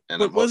 But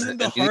wasn't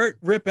the heart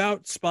rip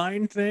out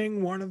spine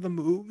thing one of the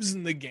moves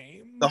in the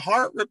game? The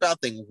heart rip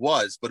out thing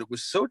was, but it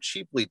was so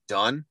cheaply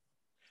done.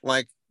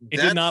 Like,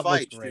 it did not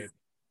look great.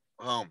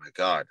 Oh my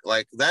God.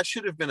 Like, that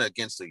should have been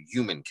against a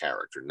human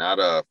character, not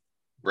a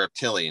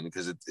reptilian,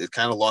 because it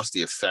kind of lost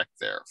the effect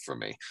there for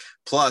me.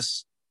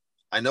 Plus,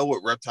 I know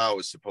what Reptile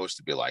was supposed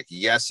to be like.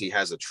 Yes, he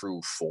has a true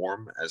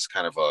form as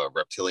kind of a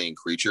reptilian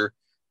creature,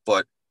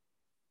 but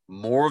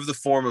more of the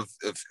form of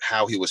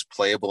how he was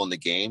playable in the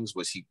games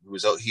was he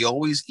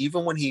always,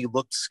 even when he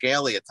looked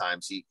scaly at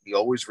times, he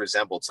always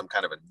resembled some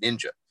kind of a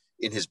ninja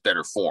in his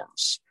better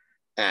forms.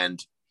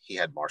 And he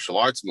had martial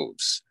arts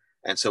moves.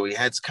 And so he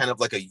had kind of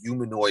like a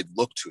humanoid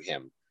look to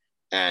him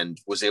and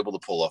was able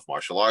to pull off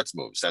martial arts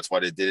moves. That's why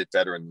they did it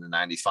better in the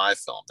 95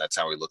 film. That's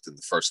how he looked in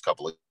the first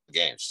couple of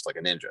games, just like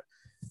a ninja,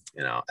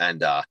 you know.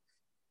 And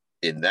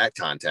in that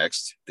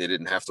context, they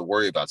didn't have to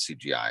worry about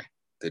CGI.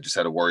 They just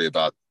had to worry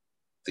about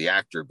the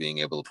actor being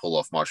able to pull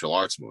off martial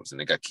arts moves.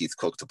 And they got Keith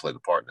Cook to play the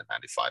part in the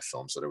 95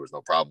 film. So there was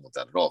no problem with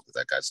that at all, because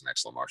that guy's an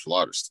excellent martial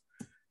artist,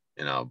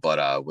 you know.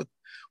 But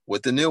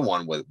with the new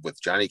one,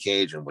 with Johnny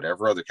Cage and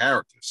whatever other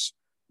characters,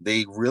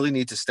 they really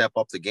need to step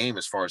up the game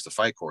as far as the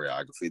fight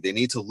choreography. They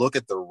need to look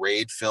at the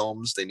Raid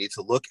films. They need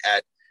to look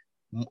at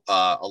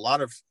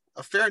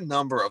a fair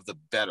number of the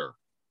better,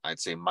 I'd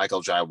say,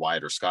 Michael Jai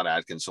White or Scott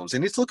Adkins films. They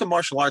need to look at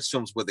martial arts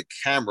films where the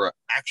camera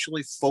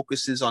actually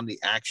focuses on the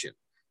action,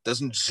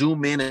 doesn't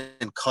zoom in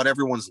and cut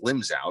everyone's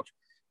limbs out,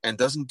 and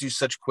doesn't do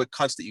such quick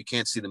cuts that you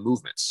can't see the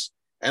movements.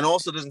 And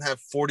also doesn't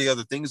have 40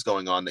 other things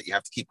going on that you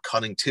have to keep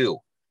cutting to.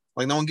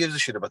 Like, no one gives a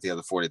shit about the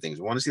other 40 things.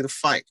 We want to see the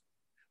fight.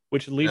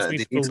 Which leads me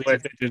to believe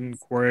they didn't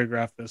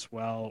choreograph this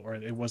well, or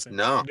it wasn't.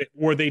 No.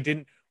 Or they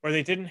didn't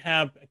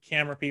have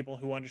camera people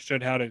who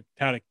understood how to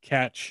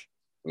catch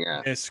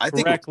this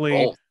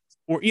correctly.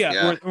 Or yeah,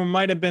 Yeah. or it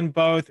might have been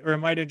both, or it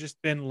might have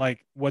just been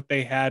like what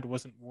they had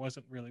wasn't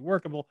really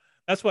workable.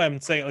 That's why I'm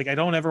saying like I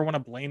don't ever want to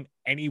blame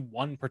any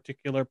one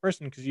particular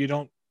person because you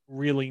don't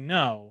really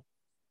know.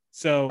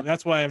 So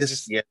that's why I'm This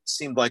just yeah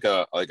seemed like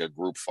a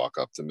group fuck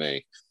up to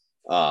me.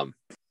 Um,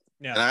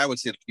 yeah, and I would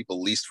say the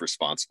people least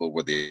responsible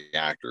were the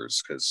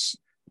actors because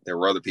there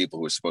were other people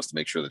who were supposed to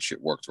make sure that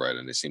shit worked right,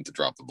 and they seemed to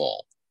drop the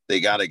ball. They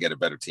got to get a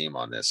better team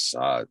on this.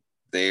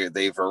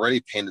 They've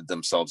already painted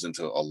themselves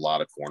into a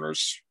lot of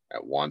corners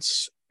at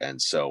once,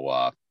 and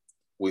so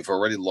we've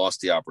already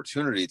lost the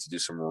opportunity to do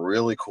some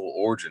really cool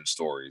origin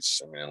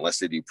stories. I mean, unless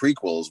they do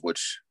prequels,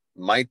 which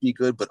might be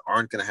good but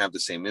aren't going to have the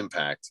same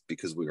impact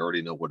because we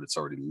already know what it's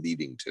already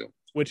leading to.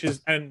 which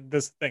is and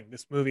this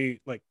movie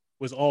like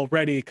was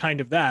already kind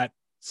of that.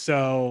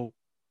 So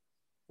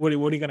what are you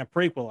going to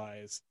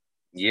prequelize?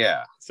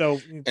 Yeah, So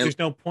and there's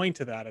no point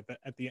to that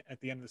at the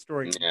end of the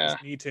story. You yeah,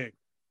 just need to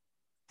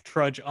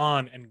trudge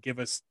on and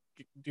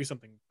do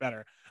something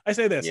better. I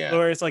say this, yeah,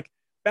 or it's like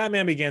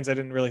Batman Begins. I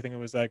didn't really think it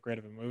was that great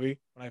of a movie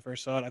when I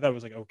first saw it. I thought it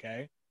was like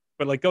okay,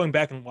 but like going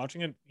back and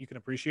watching it, you can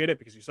appreciate it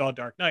because you saw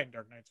Dark Knight, and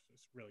Dark Knight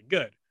was really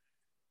good.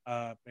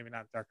 Maybe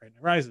not Dark Knight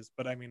Rises,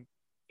 but I mean,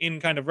 in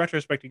kind of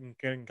retrospect, you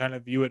can kind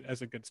of view it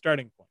as a good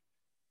starting point.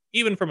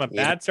 Even from a you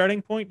know, bad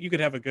starting point, you could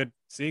have a good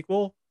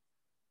sequel.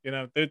 You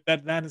know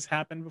that has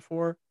happened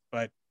before,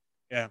 but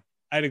yeah,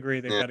 I'd agree.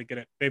 They've yeah, got to get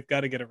it. They've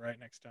got to get it right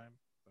next time.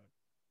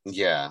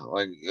 yeah.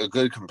 Like a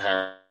good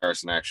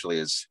comparison actually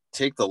is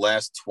take the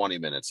last 20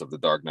 minutes of The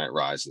Dark Knight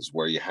Rises,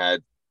 where you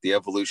had the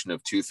evolution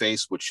of Two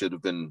Face, which should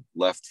have been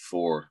left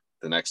for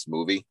the next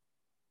movie,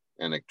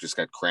 and it just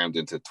got crammed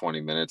into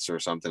 20 minutes or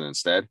something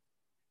instead,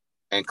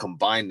 and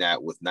combine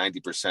that with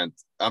 90%.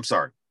 I'm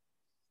sorry,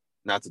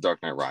 not The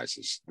Dark Knight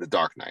Rises, The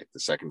Dark Knight,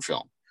 the second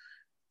film.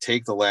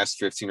 Take the last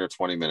 15 or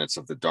 20 minutes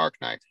of The Dark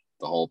Knight,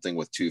 the whole thing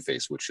with Two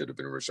Face, which should have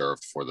been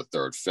reserved for the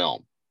third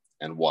film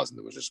and wasn't.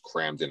 It was just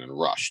crammed in and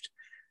rushed.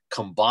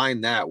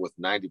 Combine that with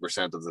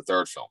 90% of the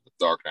third film, The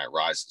Dark Knight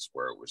Rises,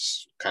 where it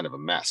was kind of a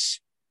mess.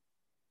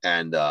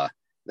 And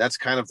that's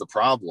kind of the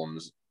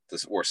problems,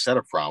 or set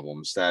of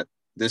problems that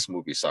this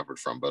movie suffered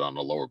from, but on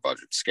a lower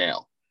budget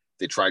scale.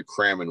 They tried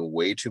cramming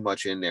way too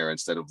much in there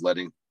instead of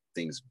letting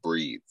things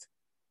breathe.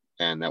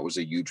 And that was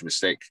a huge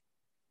mistake.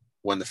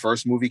 When the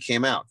first movie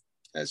came out,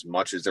 as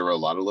much as there were a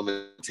lot of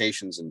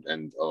limitations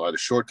and a lot of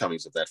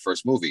shortcomings of that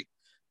first movie,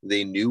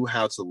 they knew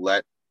how to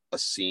let a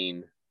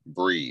scene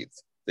breathe.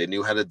 They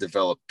knew how to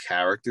develop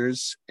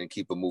characters and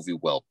keep a movie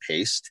well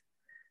paced.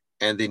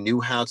 And they knew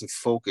how to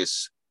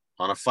focus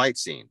on a fight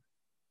scene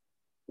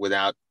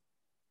without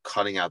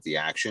cutting out the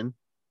action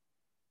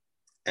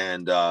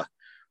and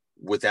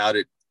without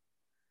it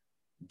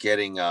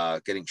getting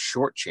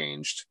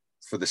shortchanged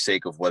for the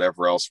sake of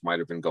whatever else might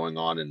have been going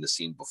on in the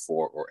scene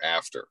before or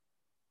after.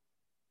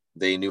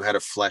 They knew how to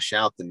flesh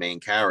out the main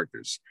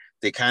characters.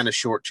 They kind of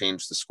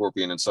shortchanged the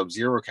Scorpion and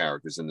Sub-Zero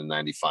characters in the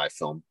 95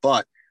 film,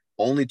 but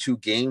only 2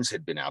 games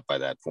had been out by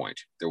that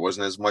point. There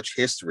wasn't as much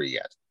history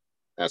yet.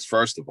 That's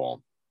first of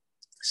all.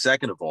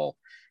 Second of all,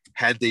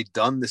 had they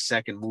done the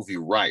second movie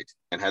right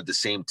and had the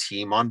same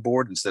team on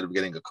board instead of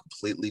getting a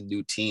completely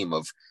new team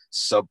of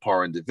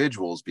subpar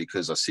individuals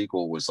because a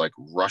sequel was like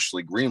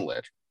rushly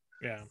greenlit,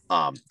 Yeah.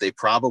 they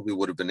probably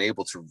would have been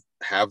able to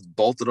have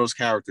both of those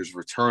characters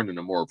return in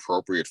a more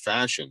appropriate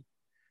fashion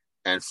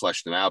and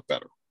flesh them out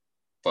better.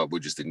 But we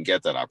just didn't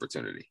get that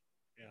opportunity.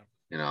 Yeah.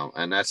 You know,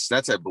 and that's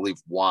I believe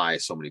why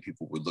so many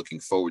people were looking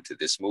forward to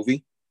this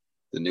movie,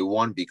 the new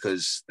one,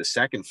 because the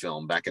second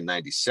film back in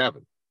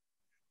 '97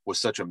 was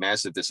such a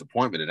massive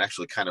disappointment. It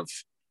actually kind of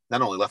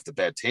not only left a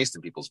bad taste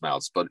in people's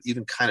mouths, but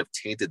even kind of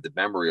tainted the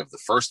memory of the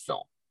first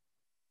film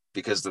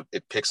because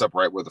it picks up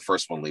right where the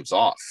first one leaves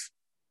off.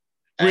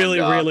 Really,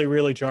 And really,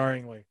 really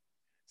jarringly.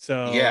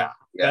 So yeah.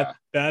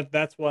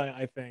 that's why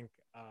I think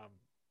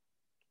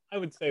I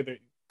would say that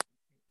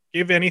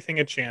give anything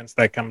a chance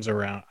that comes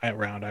around.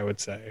 I would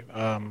say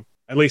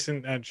at least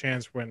in a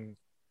chance when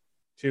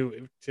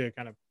to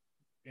kind of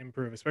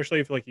improve, especially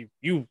if like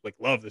you like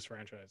love this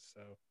franchise.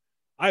 So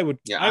I would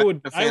Yeah, I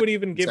would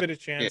even give it a yeah,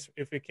 chance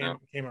if it no.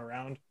 came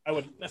around. I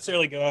would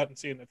necessarily go out and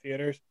see it in the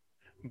theaters,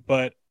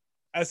 but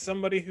as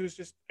somebody who's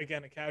just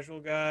again a casual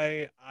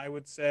guy, I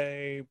would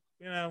say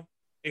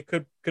it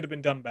could have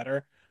been done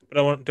better.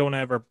 But don't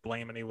ever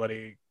blame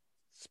anybody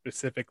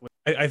specifically.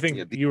 I think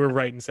Yeah, you were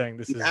right in saying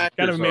this the is kind of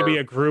actors maybe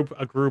are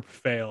a group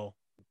fail.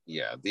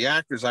 yeah, the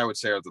actors I would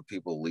say are the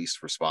people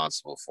least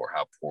responsible for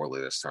how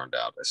poorly this turned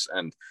out.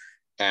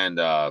 And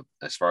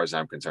as far as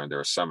I'm concerned, there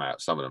are some of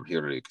them,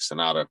 Hiroyuki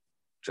Sanada,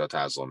 Joe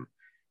Taslim,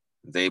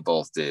 they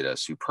both did a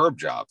superb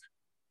job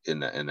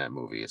in that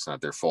movie. It's not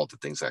their fault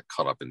that things got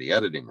cut up in the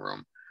editing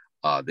room.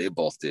 They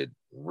both did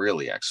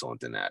really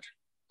excellent in that.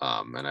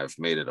 And I've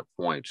made it a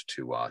point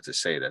to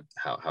say that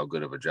how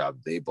good of a job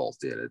they both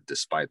did,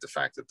 despite the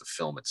fact that the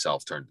film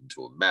itself turned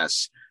into a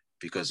mess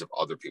because of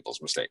other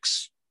people's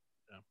mistakes.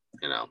 Yeah.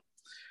 You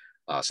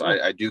know, so Cool.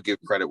 I do give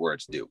credit where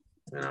it's due.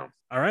 You know.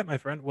 All right, my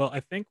friend. Well, I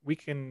think we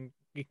can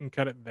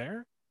cut it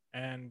there.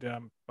 And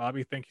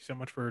Bobby, thank you so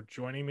much for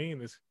joining me in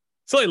this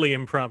slightly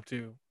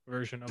impromptu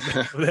version of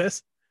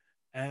this.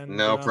 And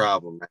No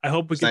problem. I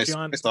hope we It's get nice, you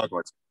on. nice talking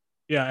about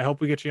you. Yeah, I hope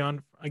we get you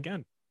on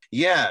again.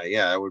 Yeah,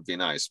 that would be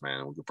nice,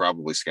 man. We could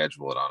probably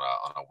schedule it on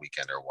a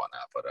weekend or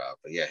whatnot. But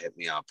yeah, hit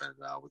me up and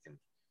we can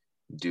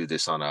do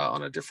this on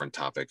a different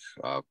topic.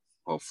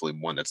 Hopefully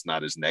one that's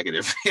not as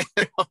negative.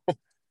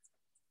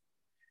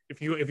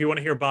 If you want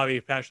to hear Bobby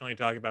passionately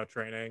talk about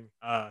training,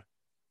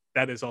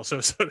 that is also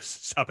a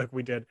topic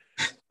we did,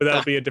 but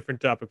that'll be a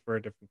different topic for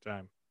a different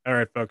time. All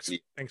right, folks.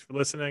 Thanks for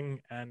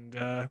listening, and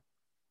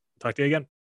talk to you again.